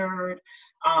injured,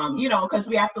 because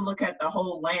we have to look at the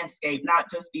whole landscape, not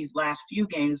just these last few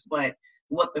games, but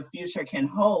what the future can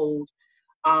hold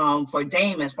for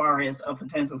Dame as far as a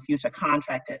potential future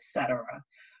contract, et cetera.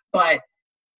 But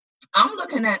I'm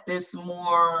looking at this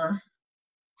more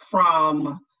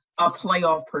from a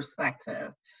playoff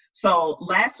perspective. So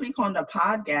last week on the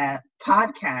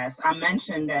podcast, I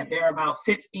mentioned that there are about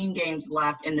 16 games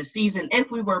left in the season if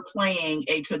we were playing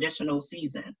a traditional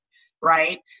season,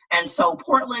 right? And so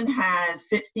Portland has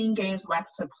 16 games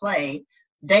left to play.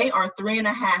 They are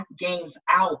 3.5 games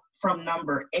out from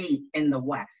number 8 in the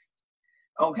West,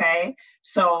 okay?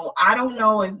 So I don't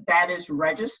know if that is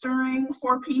registering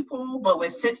for people, but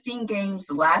with 16 games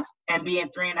left and being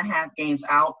 3.5 games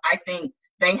out, I think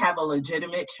they have a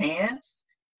legitimate chance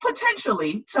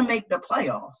potentially to make the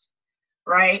playoffs,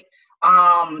 right?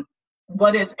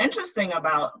 What is interesting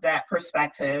about that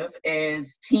perspective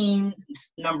is team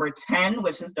number 10,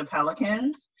 which is the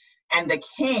Pelicans, and the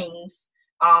Kings,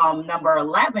 number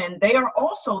 11, they are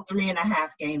also 3.5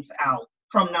 games out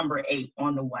from number 8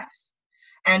 on the West.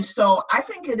 And so I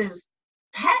think it is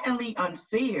patently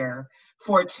unfair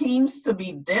for teams to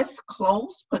be this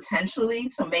close potentially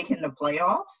to making the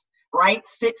playoffs, right?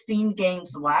 16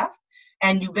 games left.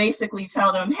 And you basically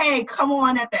tell them, hey, come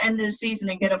on at the end of the season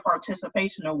and get a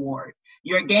participation award.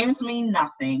 Your games mean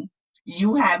nothing.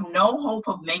 You have no hope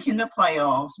of making the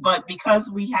playoffs, but because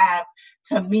we have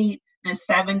to meet the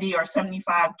 70 or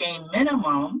 75 game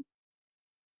minimum,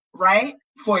 right,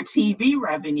 for TV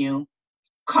revenue,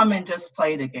 come and just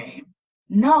play the game.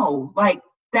 No,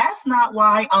 that's not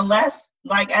why, unless,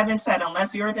 like Evan said,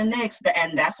 unless you're the Knicks,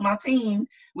 and that's my team,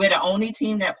 we're the only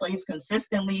team that plays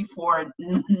consistently for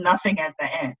nothing at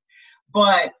the end.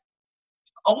 But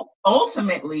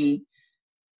ultimately,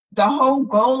 the whole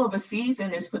goal of a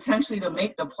season is potentially to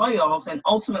make the playoffs and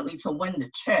ultimately to win the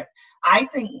chip. I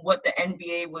think what the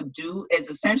NBA would do is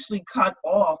essentially cut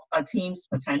off a team's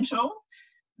potential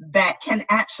that can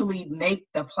actually make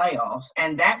the playoffs.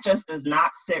 And that just does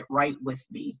not sit right with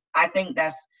me. I think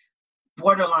that's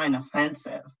borderline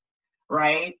offensive,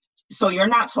 right? So you're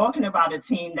not talking about a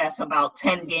team that's about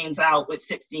 10 games out with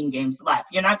 16 games left.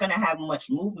 You're not going to have much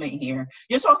movement here.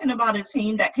 You're talking about a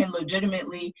team that can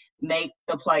legitimately make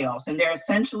the playoffs. And they're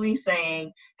essentially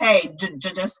saying, hey,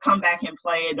 just come back and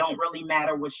play. It don't really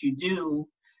matter what you do.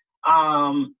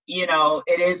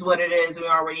 It is what it is. We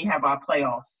already have our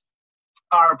playoffs,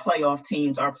 our playoff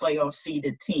teams, our playoff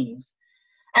seeded teams.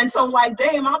 And so like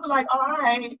Dame, I'll be like, all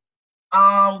right,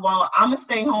 well, I'm gonna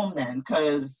stay home then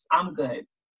because I'm good.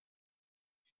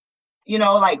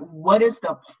 Like what is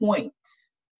the point?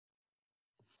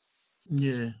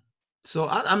 Yeah. So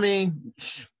I mean,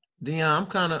 Dion,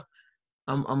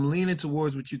 I'm leaning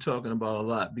towards what you're talking about a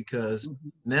lot because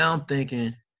now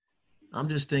I'm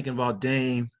just thinking about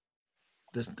Dame,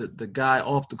 the guy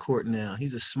off the court now.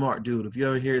 He's a smart dude. If you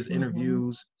ever hear his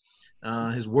interviews,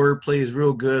 his wordplay is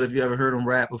real good. If you ever heard him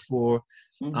rap before,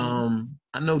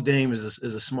 I know Dame is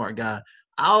a smart guy.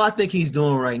 All I think he's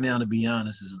doing right now, to be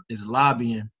honest, is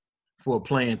lobbying for a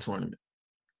playing tournament.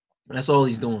 That's all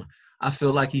he's doing. I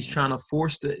feel like he's trying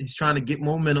to he's trying to get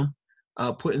momentum,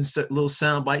 putting little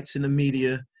sound bites in the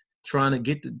media, trying to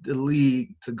get the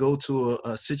league to go to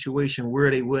a situation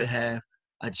where they would have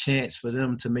a chance for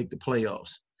them to make the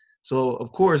playoffs. So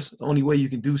of course, the only way you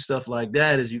can do stuff like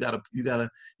that is you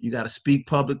gotta speak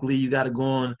publicly. You gotta go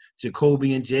on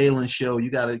Jacoby and Jalen show.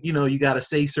 You gotta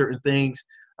say certain things.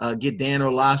 Get Dan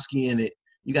Orlovsky in it.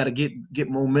 You gotta get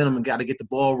momentum and gotta get the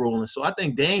ball rolling. So I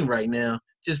think Dame right now,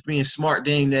 just being smart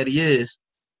Dame that he is,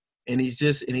 and he's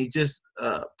just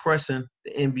pressing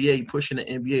the NBA, pushing the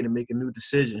NBA to make a new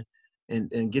decision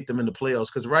and get them in the playoffs.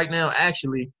 Because right now,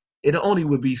 actually, it only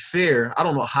would be fair. I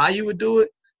don't know how you would do it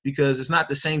because it's not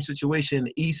the same situation in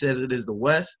the East as it is the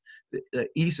West. The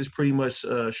East is pretty much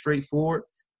straightforward,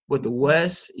 but the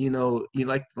West,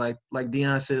 like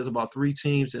Dion says, about 3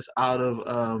 teams that's out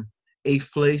of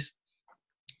 8th place.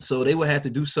 So they would have to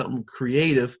do something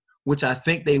creative, which I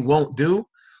think they won't do.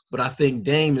 But I think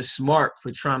Dame is smart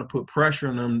for trying to put pressure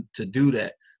on them to do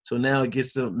that. So now it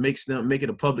makes them make it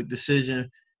a public decision.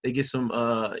 They get some,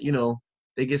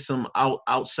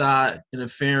 outside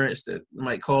interference that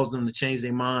might cause them to change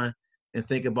their mind and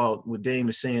think about what Dame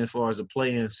is saying as far as a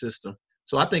play-in system.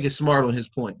 So I think it's smart on his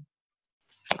point.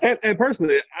 And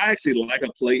personally, I actually like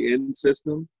a play-in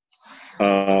system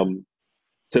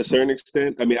to a certain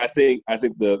extent. I mean, I think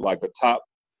the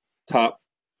top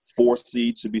 4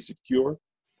 seeds should be secure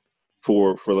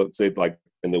for let's say like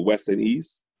in the West and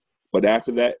East. But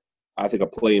after that, I think a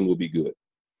play-in will be good.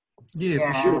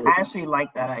 Yeah, for sure. I actually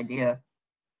like that idea.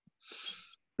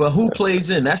 But who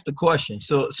plays in? That's the question.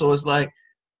 So it's like,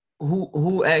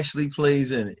 who actually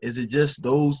plays in it? Is it just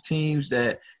those teams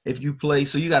that if you play?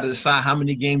 So you got to decide how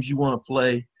many games you want to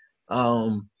play.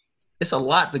 It's a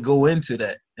lot to go into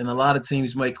that, and a lot of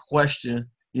teams might question.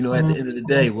 At the end of the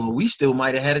day, well, we still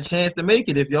might have had a chance to make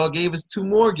it if y'all gave us 2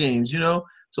 more games.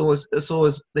 So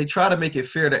it's they try to make it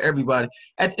fair to everybody.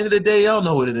 At the end of the day, y'all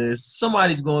know what it is.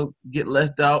 Somebody's going to get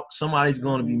left out. Somebody's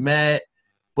going to be mad.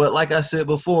 But like I said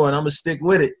before, and I'm going to stick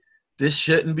with it, this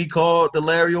shouldn't be called the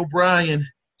Larry O'Brien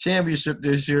Championship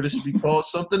this year. This should be called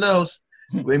something else.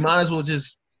 They might as well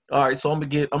just – all right, so I'm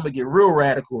gonna get real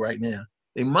radical right now.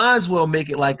 They might as well make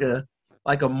it like a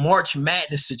March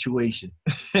Madness situation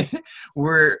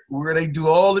where they do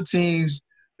all the teams.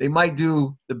 They might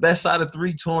do the best out of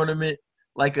 3 tournament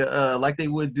like they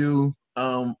would do,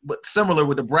 but similar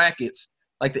with the brackets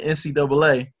like the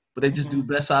NCAA, but they just do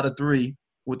best out of 3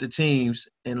 with the teams,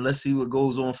 and let's see what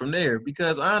goes on from there.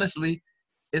 Because honestly,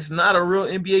 it's not a real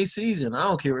NBA season. I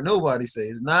don't care what nobody says.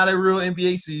 It's not a real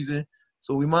NBA season,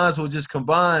 so we might as well just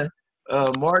combine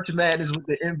March Madness with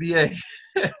the NBA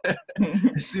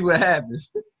and see what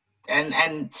happens.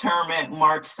 And term it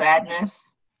March Sadness.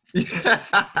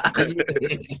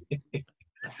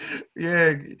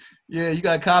 Yeah, you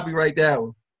got to copyright that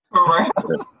one. Correct.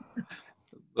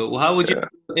 But how would you do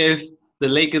if the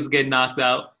Lakers get knocked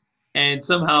out and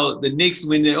somehow the Knicks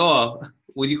win it all?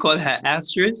 Would you call that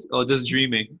asterisk or just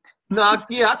dreaming? No,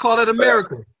 I call it a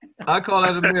miracle. Right.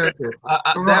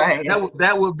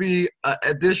 That would be an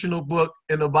additional book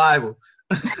in the Bible.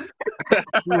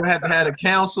 We would have to have a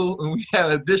council, and we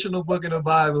have an additional book in the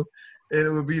Bible, and it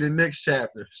would be the next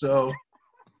chapter. So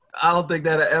I don't think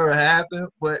that'll ever happen.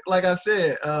 But like I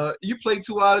said, you play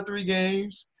 2 out of 3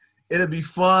 games. It'll be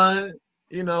fun.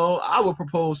 I would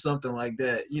propose something like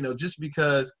that, just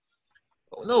because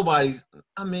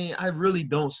I really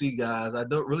don't see, guys. I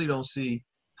don't see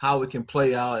how it can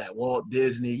play out at Walt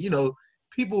Disney.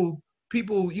 People,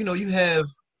 you have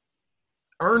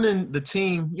earning the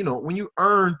team, when you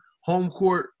earn home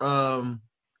court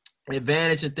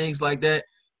advantage and things like that,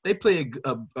 they play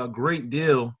a great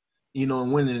deal,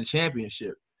 in winning the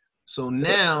championship. So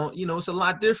now, it's a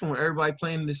lot different when everybody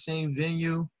playing in the same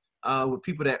venue with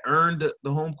people that earned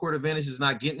the home court advantage is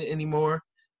not getting it anymore.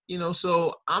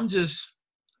 So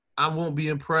I won't be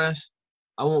impressed.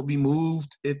 I won't be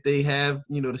moved if they have,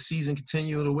 the season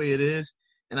continue the way it is.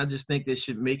 And I just think they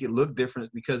should make it look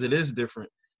different because it is different.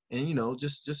 And,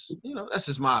 just that's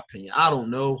just my opinion. I don't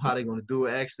know how they're going to do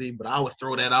it actually, but I would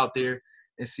throw that out there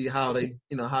and see how they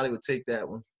would take that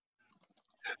one.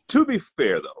 To be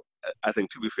fair, though,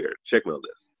 check me on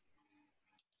this.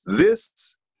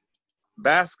 This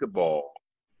basketball,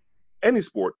 any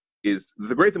sport, is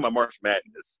the great thing about March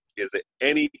Madness is that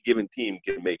any given team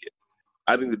can make it.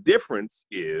 I think the difference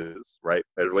is, right,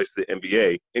 as it relates to the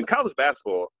NBA, in college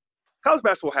basketball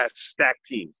has stacked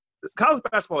teams. College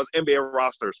basketball has NBA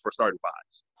rosters for starting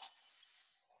fives.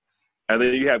 And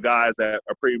then you have guys that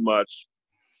are pretty much,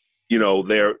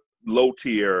 they're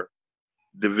low-tier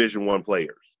Division I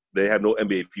players. They have no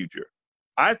NBA future.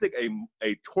 I think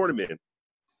a tournament,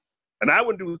 and I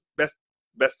wouldn't do best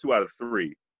 2 out of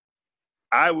 3.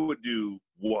 I would do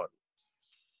 1.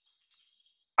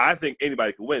 I think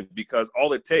anybody can win because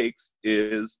all it takes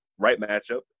is right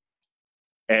matchup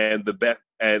and the best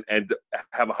and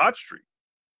have a hot streak.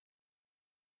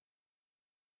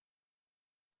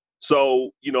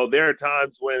 So, there are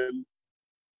times when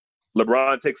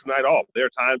LeBron takes the night off. There are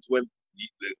times when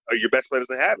your best player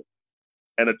doesn't have it.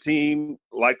 And a team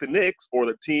like the Knicks or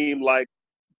the team like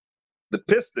the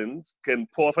Pistons can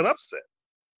pull off an upset.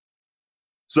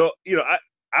 So,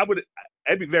 I'd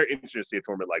be very interested to see a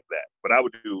tournament like that. But I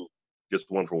would do just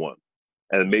 1 for 1.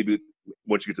 And maybe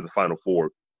once you get to the Final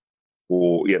Four,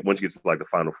 once you get to the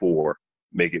Final Four,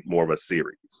 make it more of a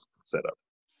series setup.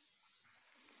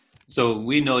 So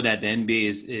we know that the NBA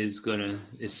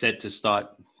is set to start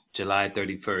July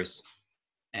 31st,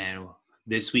 and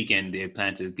this weekend they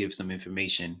plan to give some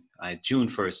information. June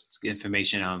 1st,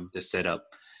 information on the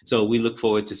setup. So we look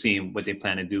forward to seeing what they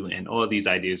plan to do, and all these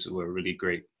ideas were really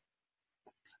great.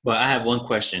 But I have one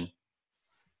question: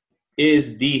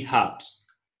 is D Hops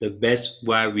the best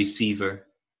wide receiver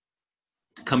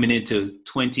coming into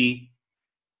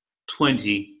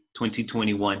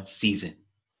 2020-2021 season?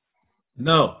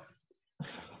 No.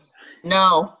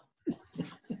 No.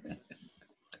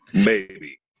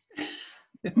 Maybe.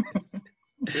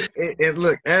 And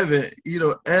look, Evan,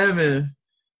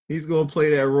 he's gonna play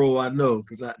that role. I know,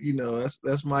 because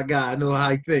that's my guy. I know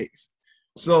how he thinks.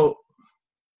 So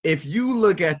if you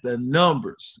look at the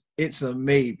numbers, it's a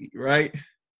maybe, right?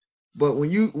 But when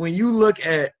you look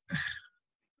at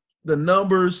the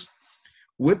numbers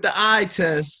with the eye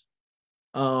test,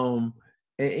 and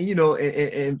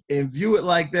view it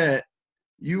like that,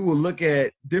 you will look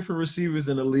at different receivers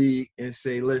in the league and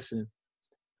say, listen,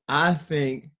 I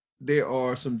think there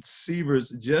are some receivers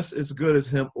just as good as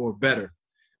him or better.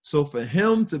 So for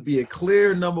him to be a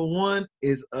clear number 1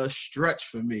 is a stretch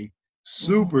for me,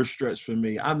 super stretch for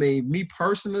me. I mean, me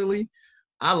personally,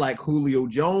 I like Julio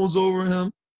Jones over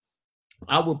him.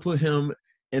 I would put him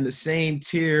in the same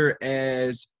tier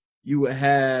as you would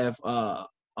have a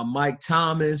Mike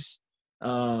Thomas,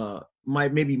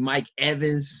 maybe Mike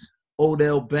Evans,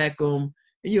 Odell Beckham.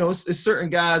 It's certain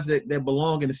guys that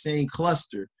belong in the same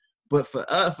cluster. But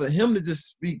for him to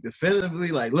just speak definitively,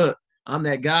 like, look, I'm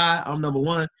that guy, I'm number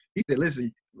 1. He said,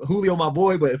 listen, Julio, my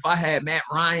boy, but if I had Matt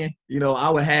Ryan, I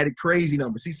would have had the crazy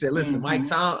numbers. He said, listen, Mike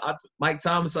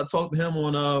Thomas, I talked to him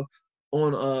on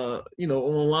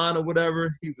online or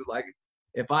whatever. He was like,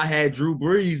 if I had Drew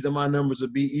Brees, then my numbers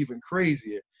would be even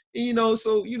crazier. And,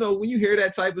 so when you hear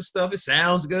that type of stuff, it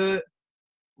sounds good.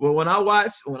 But when I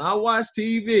watch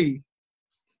TV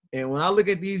and when I look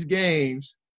at these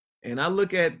games and I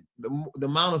look at the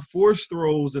amount of force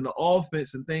throws and the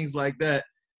offense and things like that,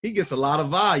 he gets a lot of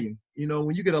volume.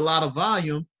 When you get a lot of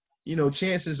volume,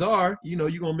 chances are, you're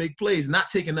going to make plays, not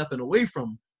taking nothing away from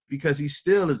him because he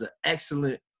still is an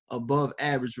excellent above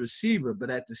average receiver.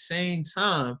 But at the same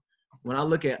time, when I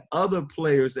look at other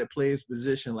players that play his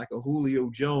position, like a Julio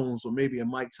Jones or maybe a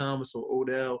Mike Thomas or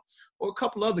Odell or a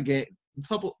couple other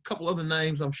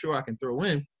names I'm sure I can throw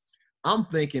in, I'm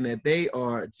thinking that they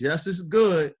are just as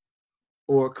good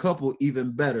or a couple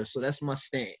even better. So that's my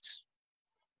stance.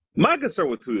 My concern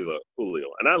with Julio,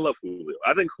 and I love Julio.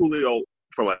 I think Julio,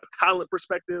 from a talent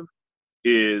perspective,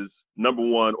 is number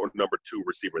 1 or number 2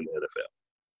 receiver in the NFL.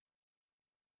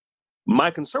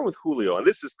 My concern with Julio, and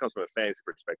this just comes from a fantasy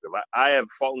perspective, I have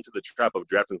fallen into the trap of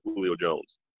drafting Julio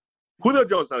Jones. Julio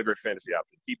Jones is not a great fantasy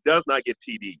option. He does not get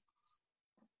TDs.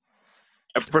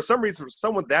 And for some reason, for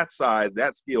someone that size,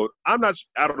 that skilled, I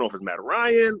don't know if it's Matt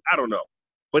Ryan. I don't know.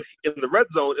 But in the red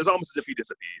zone, it's almost as if he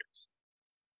disappears.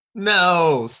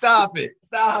 No, stop it.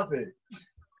 Stop it.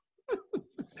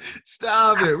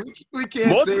 We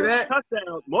can't say that.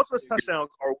 Most of his touchdowns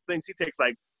are things he takes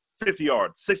like 50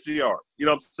 yards, 60 yards. You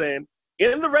know what I'm saying?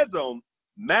 In the red zone,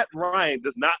 Matt Ryan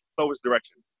does not throw his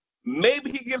direction.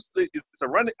 Maybe he gives it's a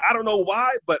run. I don't know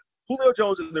why, but Julio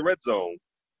Jones in the red zone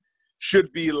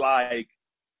should be like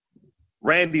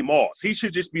Randy Moss. He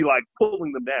should just be like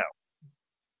pulling them down.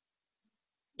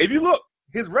 If you look,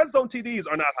 his red zone TDs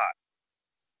are not high.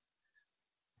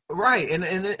 Right, and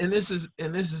this is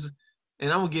I'm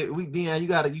gonna get Deon,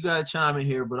 you gotta chime in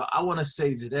here, but I want to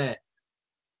say to that,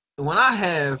 when I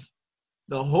have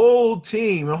the whole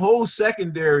team, the whole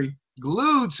secondary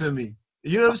glued to me,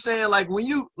 you know what I'm saying? Like when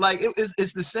you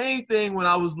it's the same thing when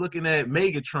I was looking at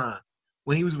Megatron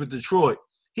when he was with Detroit.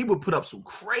 He would put up some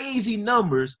crazy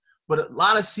numbers, but a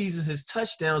lot of seasons his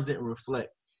touchdowns didn't reflect.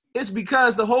 It's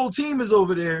because the whole team is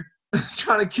over there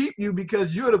trying to keep you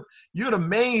because you're the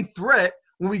main threat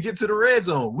when we get to the red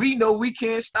zone. We know we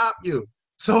can't stop you.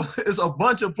 So it's a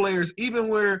bunch of players, even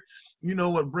where, you know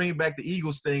what, bring back the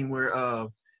Eagles thing where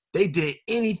they did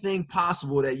anything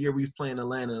possible that year we was playing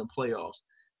Atlanta in the playoffs.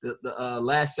 The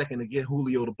last second to get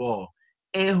Julio the ball.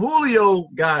 And Julio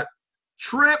got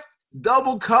tripped,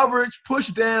 double coverage,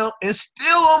 pushed down, and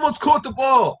still almost caught the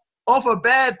ball off a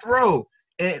bad throw.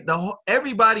 And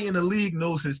everybody in the league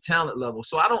knows his talent level.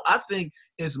 So I think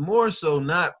it's more so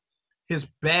not his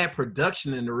bad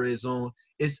production in the red zone.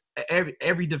 It's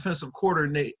every defensive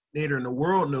coordinator in the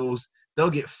world knows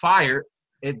they'll get fired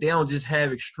if they don't just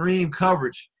have extreme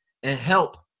coverage and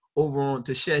help over on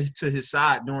to shed to his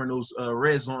side during those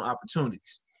red zone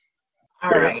opportunities.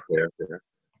 All right. Fair.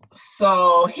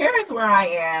 So here's where I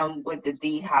am with the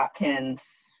D Hopkins.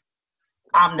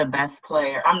 I'm the best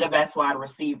player. I'm the best wide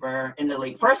receiver in the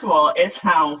league. First of all, it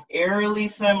sounds eerily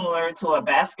similar to a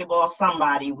basketball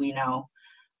somebody we know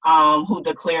who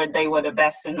declared they were the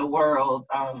best in the world,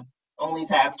 only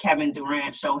to have Kevin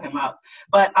Durant show him up.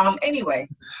 But anyway,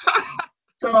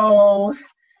 so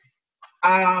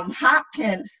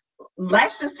Hopkins,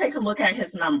 let's just take a look at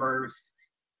his numbers.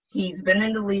 He's been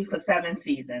in the league for 7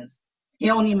 seasons. He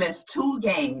only missed 2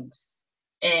 games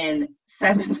in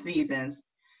 7 seasons.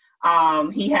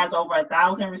 He has over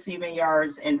 1,000 receiving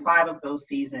yards in 5 of those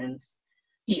seasons.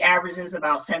 He averages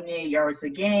about 78 yards a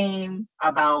game,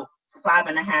 about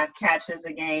 5.5 catches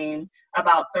a game,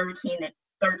 about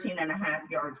 13.5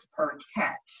 yards per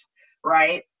catch,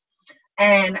 right?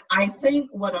 And I think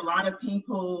what a lot of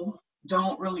people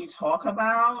don't really talk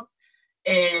about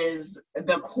is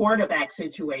the quarterback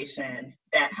situation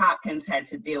that Hopkins had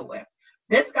to deal with.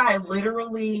 This guy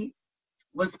literally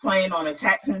was playing on a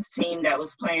Texans team that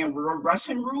was playing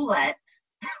Russian roulette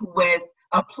with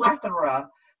a plethora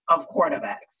of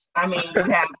quarterbacks. I mean, you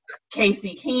have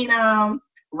Casey Keenum,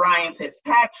 Ryan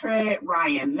Fitzpatrick,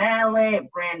 Ryan Mallett,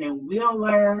 Brandon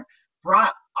Wheeler,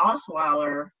 Brock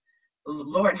Osweiler,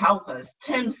 Lord help us,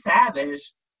 Tim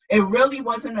Savage. It really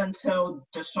wasn't until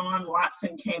Deshaun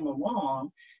Watson came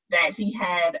along that he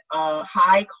had a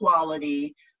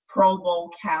high-quality, Pro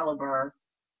Bowl caliber,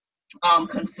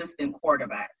 consistent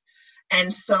quarterback.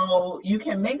 And so you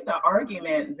can make the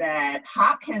argument that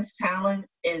Hopkins' talent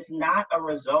is not a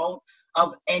result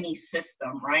of any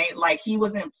system, right? Like he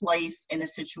wasn't placed in a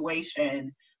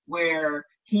situation where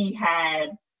he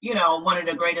had, you know, one of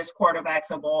the greatest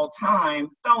quarterbacks of all time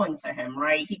throwing to him,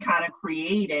 right? He kind of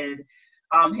created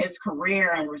his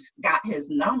career and got his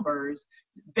numbers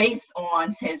based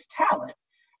on his talent.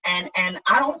 And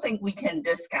I don't think we can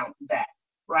discount that,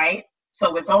 right? So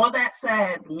with all that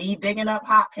said, me bigging up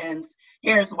Hopkins,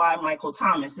 here's why Michael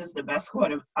Thomas is the best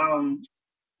wide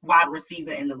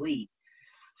receiver in the league.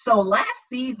 So last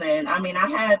season, I mean, I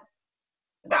had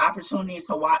the opportunity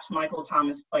to watch Michael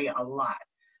Thomas play a lot.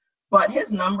 But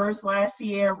his numbers last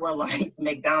year were like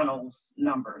McDonald's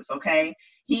numbers, okay?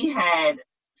 He had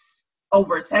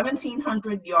over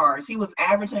 1,700 yards. He was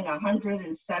averaging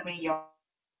 107 yards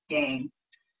a game,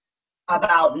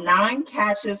 about 9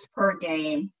 catches per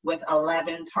game with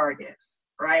 11 targets,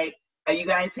 right? Are you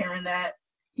guys hearing that?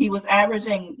 He was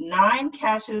averaging 9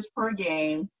 catches per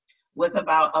game with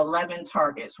about 11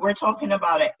 targets. We're talking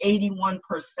about an 81%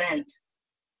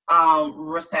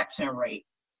 reception rate.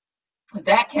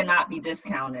 That cannot be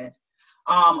discounted.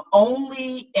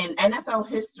 Only in NFL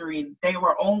history, there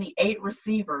were only 8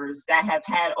 receivers that have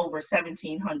had over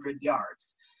 1,700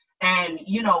 yards. And,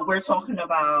 you know, we're talking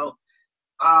about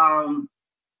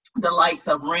the likes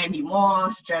of Randy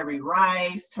Moss, Jerry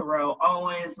Rice, Terrell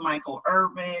Owens, Michael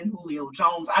Irvin, Julio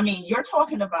Jones. I mean, you're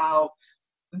talking about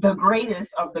the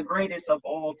greatest of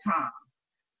all time,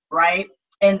 right?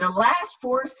 In the last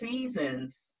 4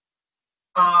 seasons,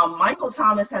 Michael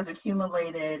Thomas has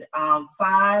accumulated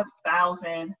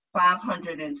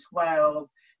 5,512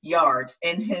 yards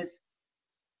in his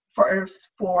first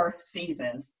 4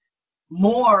 seasons,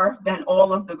 more than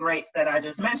all of the greats that I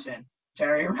just mentioned: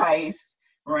 Jerry Rice,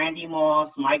 Randy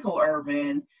Moss, Michael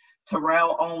Irvin,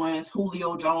 Terrell Owens,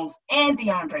 Julio Jones, and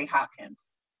DeAndre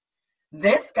Hopkins.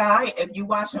 This guy, if you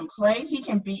watch him play, he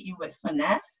can beat you with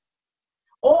finesse,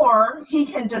 or he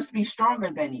can just be stronger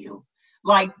than you.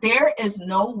 Like, there is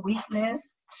no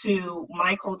weakness to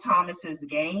Michael Thomas's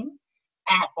game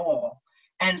at all.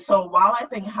 And so while I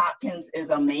think Hopkins is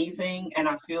amazing, and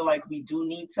I feel like we do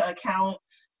need to account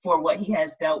for what he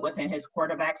has dealt with in his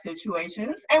quarterback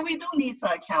situations, and we do need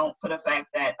to account for the fact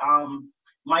that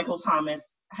Michael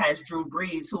Thomas has Drew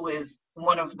Brees, who is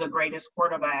one of the greatest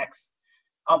quarterbacks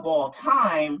of all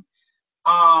time,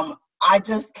 I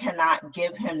just cannot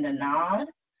give him the nod.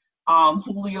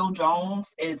 Julio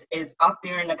Jones is up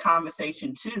there in the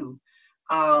conversation too.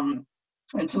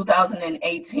 In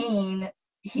 2018,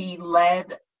 he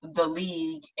led the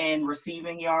league in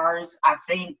receiving yards. I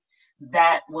think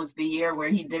that was the year where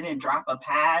he didn't drop a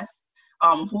pass.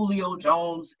 Julio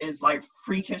Jones is like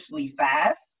freakishly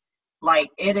fast. Like,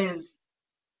 it is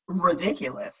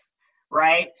ridiculous,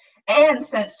 right? And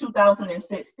since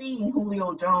 2016,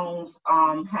 Julio Jones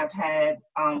have had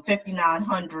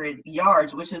 5,900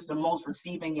 yards, which is the most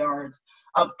receiving yards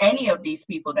of any of these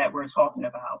people that we're talking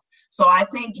about. So I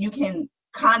think you can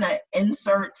kind of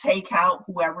take out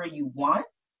whoever you want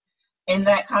in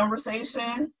that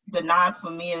conversation. The nod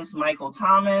for me is Michael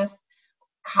Thomas.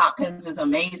 Hopkins is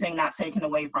amazing, not taken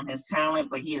away from his talent,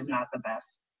 but he is not the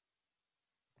best.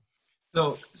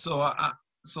 So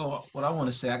what I want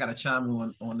to say, I got to chime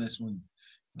in on this one.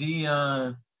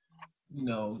 Dion,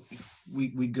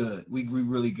 we good. We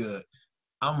really good.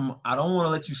 I don't want to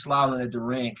let you slide on that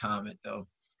Durant comment though.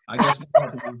 I guess we'll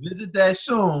have to revisit that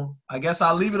soon. I guess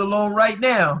I'll leave it alone right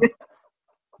now.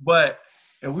 But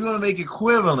if we're gonna make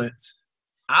equivalents,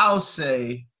 I'll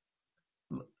say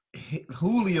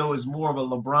Julio is more of a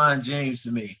LeBron James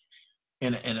to me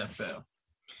in the NFL.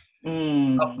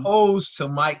 Opposed to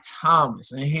Mike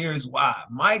Thomas. And here's why.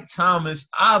 Mike Thomas,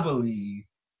 I believe,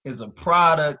 is a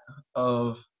product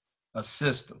of a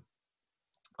system.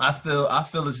 I feel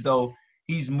as though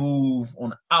he's moved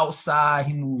on the outside,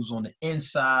 he moves on the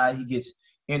inside, he gets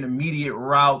intermediate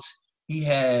routes. He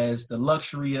has the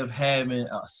luxury of having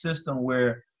a system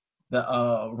where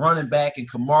the running back and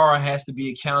Kamara has to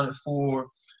be accounted for.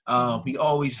 He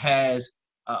always has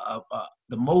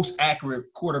the most accurate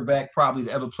quarterback probably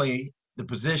to ever play the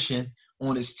position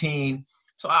on his team.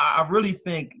 So I really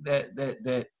think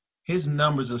that his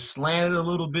numbers are slanted a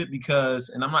little bit because,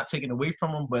 and I'm not taking away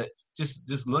from him, but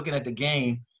just looking at the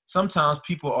game, sometimes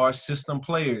people are system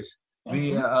players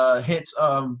via hence,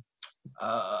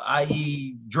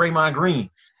 i.e. Draymond Green.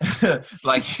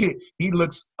 Like he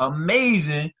looks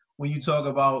amazing when you talk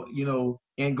about,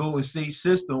 in Golden State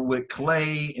system with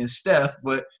Clay and Steph,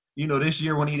 but this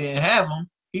year when he didn't have them,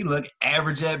 he looked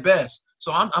average at best.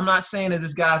 So I'm not saying that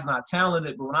this guy's not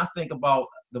talented, but when I think about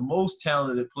the most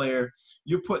talented player,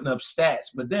 you're putting up stats.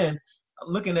 But then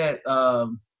looking at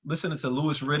listening to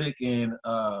Louis Riddick and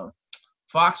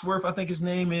Foxworth, I think his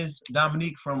name is,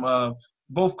 Dominique, from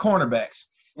both cornerbacks.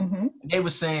 Mm-hmm. They were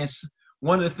saying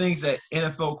one of the things that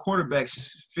NFL quarterbacks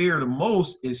fear the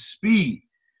most is speed.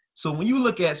 So when you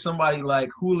look at somebody like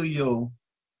Julio,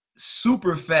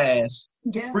 super fast,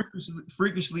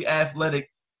 freakishly athletic,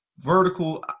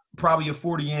 vertical, probably a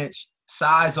 40-inch,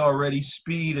 size already,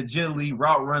 speed, agility,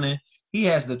 route running, he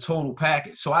has the total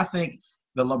package. So I think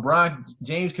the LeBron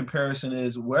James comparison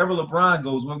is wherever LeBron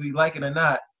goes, whether you like it or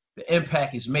not, the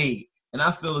impact is made. And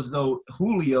I feel as though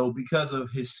Julio, because of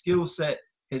his skill set,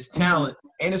 his talent,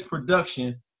 and his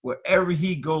production, wherever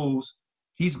he goes,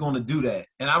 he's going to do that.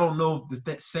 And I don't know if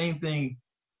the same thing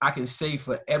I can say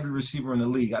for every receiver in the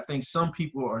league. I think some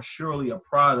people are surely a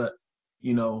product,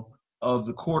 of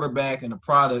the quarterback and a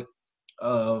product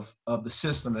of the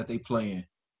system that they play in.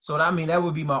 So, that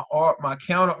would be my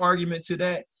counter argument to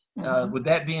that. With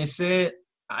that being said,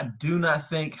 I do not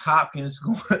think Hopkins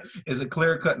is a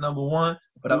clear-cut number one.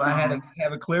 But if I had to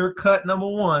have a clear-cut number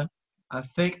one, I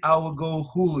think I would go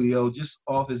Julio just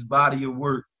off his body of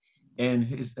work and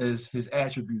his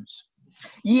attributes.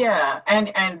 Yeah,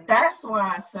 and that's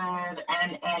why I said,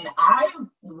 and I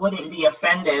wouldn't be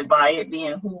offended by it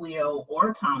being Julio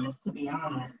or Thomas, to be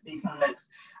honest, because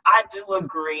I do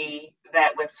agree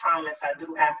that with Thomas, I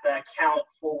do have to account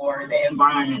for the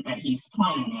environment that he's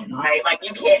playing in, right? Like,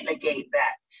 you can't negate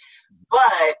that.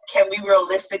 But can we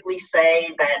realistically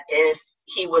say that if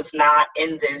he was not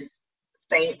in this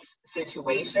Saints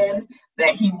situation,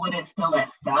 that he wouldn't still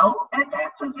excel at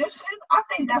that position? I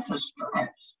think that's a stretch.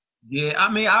 Yeah,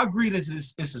 I agree that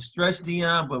it's a stretch,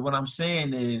 Dion, but what I'm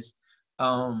saying is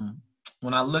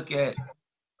when I look at,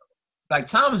 like,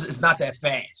 Thomas is not that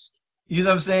fast. You know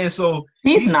what I'm saying? So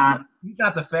he's not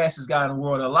the fastest guy in the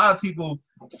world. A lot of people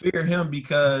fear him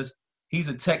because he's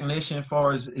a technician as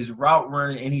far as his route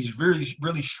running, and he's really,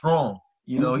 really strong.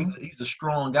 You know, he's a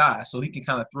strong guy, so he can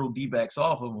kind of throw D-backs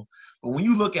off of him. But when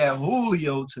you look at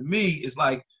Julio, to me, it's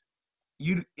like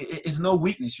it's no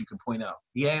weakness you can point out.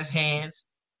 He has hands,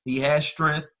 he has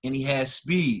strength, and he has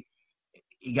speed.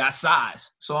 He got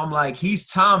size. So I'm like, he's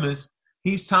Thomas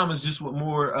just with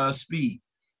more speed.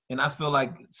 And I feel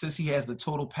like since he has the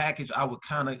total package, I would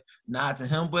kind of nod to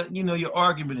him. But you know, your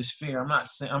argument is fair.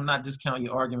 I'm not discounting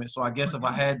your argument. So I guess if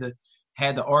I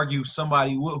had to argue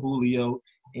somebody with Julio,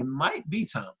 it might be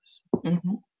Thomas.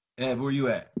 Ev, where you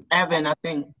at? Evan, I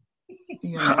think.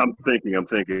 Yeah. I'm thinking.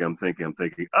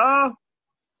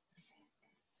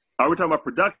 Are we talking about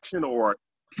production or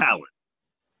talent?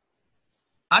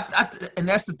 And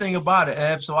that's the thing about it,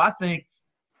 Ev. So I think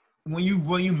when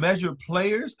you measure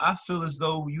players, I feel as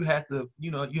though you have to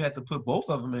put both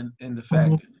of them in the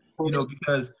factor,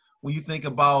 because when you think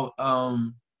about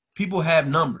people have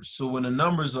numbers. So when the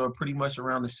numbers are pretty much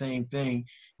around the same thing,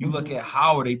 you look at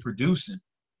how are they producing?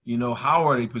 How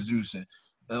are they producing?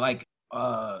 Like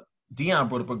Dion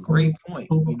brought up a great point.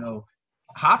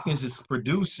 Hopkins is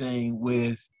producing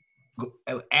with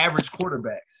average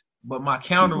quarterbacks. But my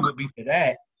counter would be for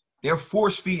that, they're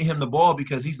force-feeding him the ball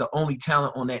because he's the only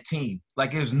talent on that team.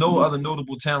 Like, there's no other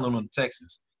notable talent on the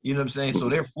Texans. You know what I'm saying? So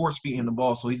they're force-feeding him the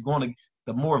ball. So he's going to –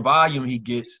 the more volume he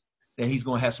gets, then he's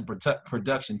going to have some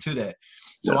production to that.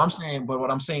 So I'm saying – but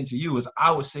what I'm saying to you is I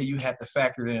would say you have to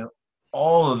factor in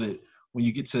all of it when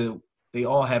you get to they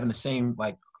all having the same –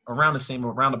 like around the same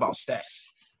roundabout stats.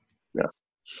 Yeah.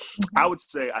 I would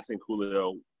say I think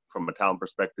Julio, from a talent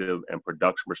perspective and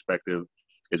production perspective,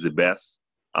 is the best,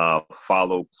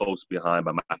 followed close behind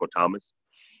by Michael Thomas.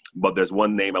 But there's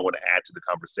one name I want to add to the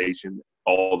conversation,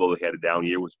 although he had a down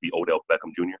year, would be Odell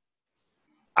Beckham Jr.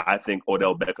 I think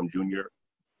Odell Beckham Jr.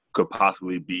 could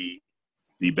possibly be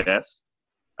the best.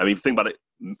 I mean, think about it.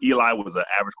 Eli was an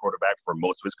average quarterback for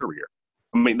most of his career.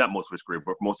 I mean, not most of his career,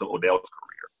 but for most of Odell's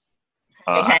career.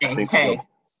 I think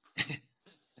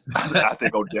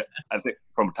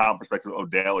from a talent perspective,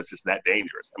 Odell is just that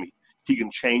dangerous. I mean, he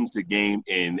can change the game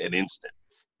in an instant.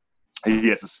 He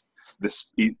has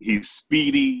he's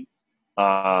speedy. When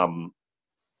I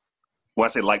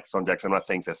say like Deshaun Jackson, I'm not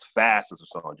saying he's as fast as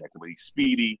Deshaun Jackson, but he's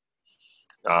speedy,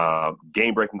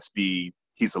 game-breaking speed.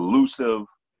 He's elusive.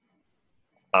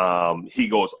 He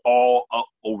goes all up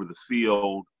over the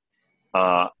field.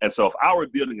 And so if I were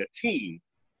building a team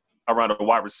around a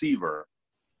wide receiver,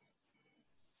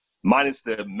 minus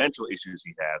the mental issues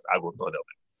he has, I will build up.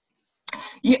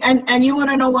 Yeah, and you want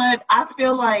to know what? I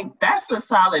feel like that's a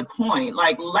solid point.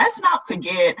 Like, let's not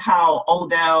forget how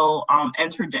Odell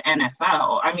entered the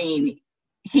NFL. I mean,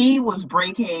 he was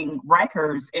breaking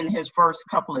records in his first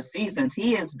couple of seasons.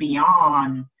 He is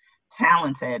beyond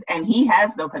talented, and he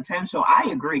has the potential. I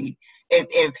agree.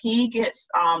 If he gets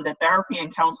the therapy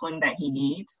and counseling that he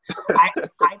needs, I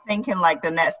think in like the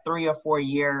next 3 or 4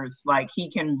 years, like he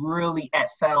can really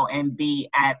excel and be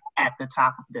at the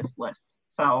top of this list.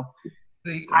 So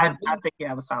I think you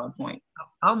have a solid point.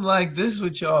 I'm like this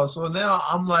with y'all. So now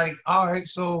I'm like, all right,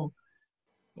 so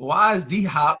why is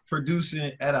D-Hop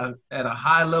producing at a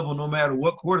high level no matter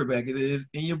what quarterback it is?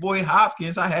 And your boy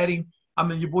Hopkins,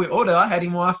 your boy Odell, I had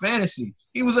him on fantasy.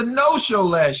 He was a no-show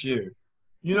last year.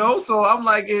 So I'm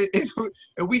like, if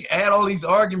we add all these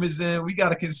arguments in, we got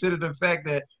to consider the fact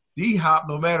that D-Hop,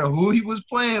 no matter who he was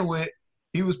playing with,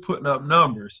 he was putting up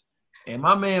numbers. And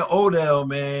my man Odell,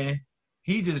 man,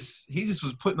 he just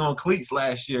was putting on cleats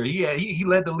last year. He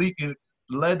led the league in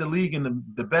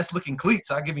the best looking cleats.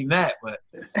 I'll give him that.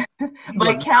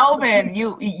 But Calvin,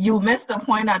 you missed the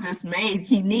point I just made.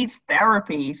 He needs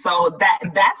therapy. So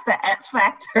that's the X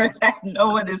factor that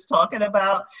no one is talking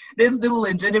about. This dude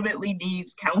legitimately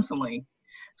needs counseling.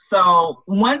 So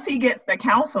once he gets the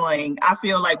counseling, I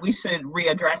feel like we should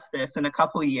readdress this in a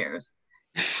couple of years.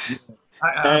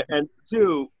 And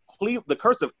two, the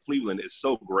curse of Cleveland is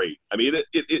so great. I mean,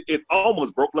 it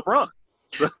almost broke LeBron.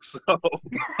 So.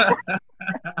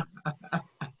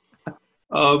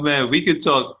 Oh man, we could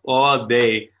talk all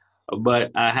day,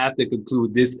 but I have to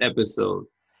conclude this episode.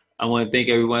 I want to thank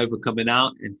everyone for coming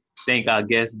out and thank our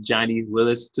guest Johnny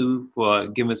Willis too for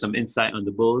giving some insight on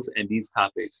the Bulls and these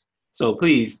topics. So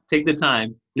please take the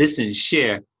time, listen,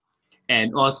 share,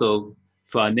 and also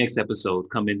for our next episode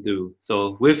coming through.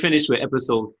 So we're finished with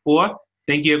episode 4.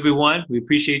 Thank you everyone. We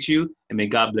appreciate you and may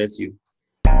God bless you.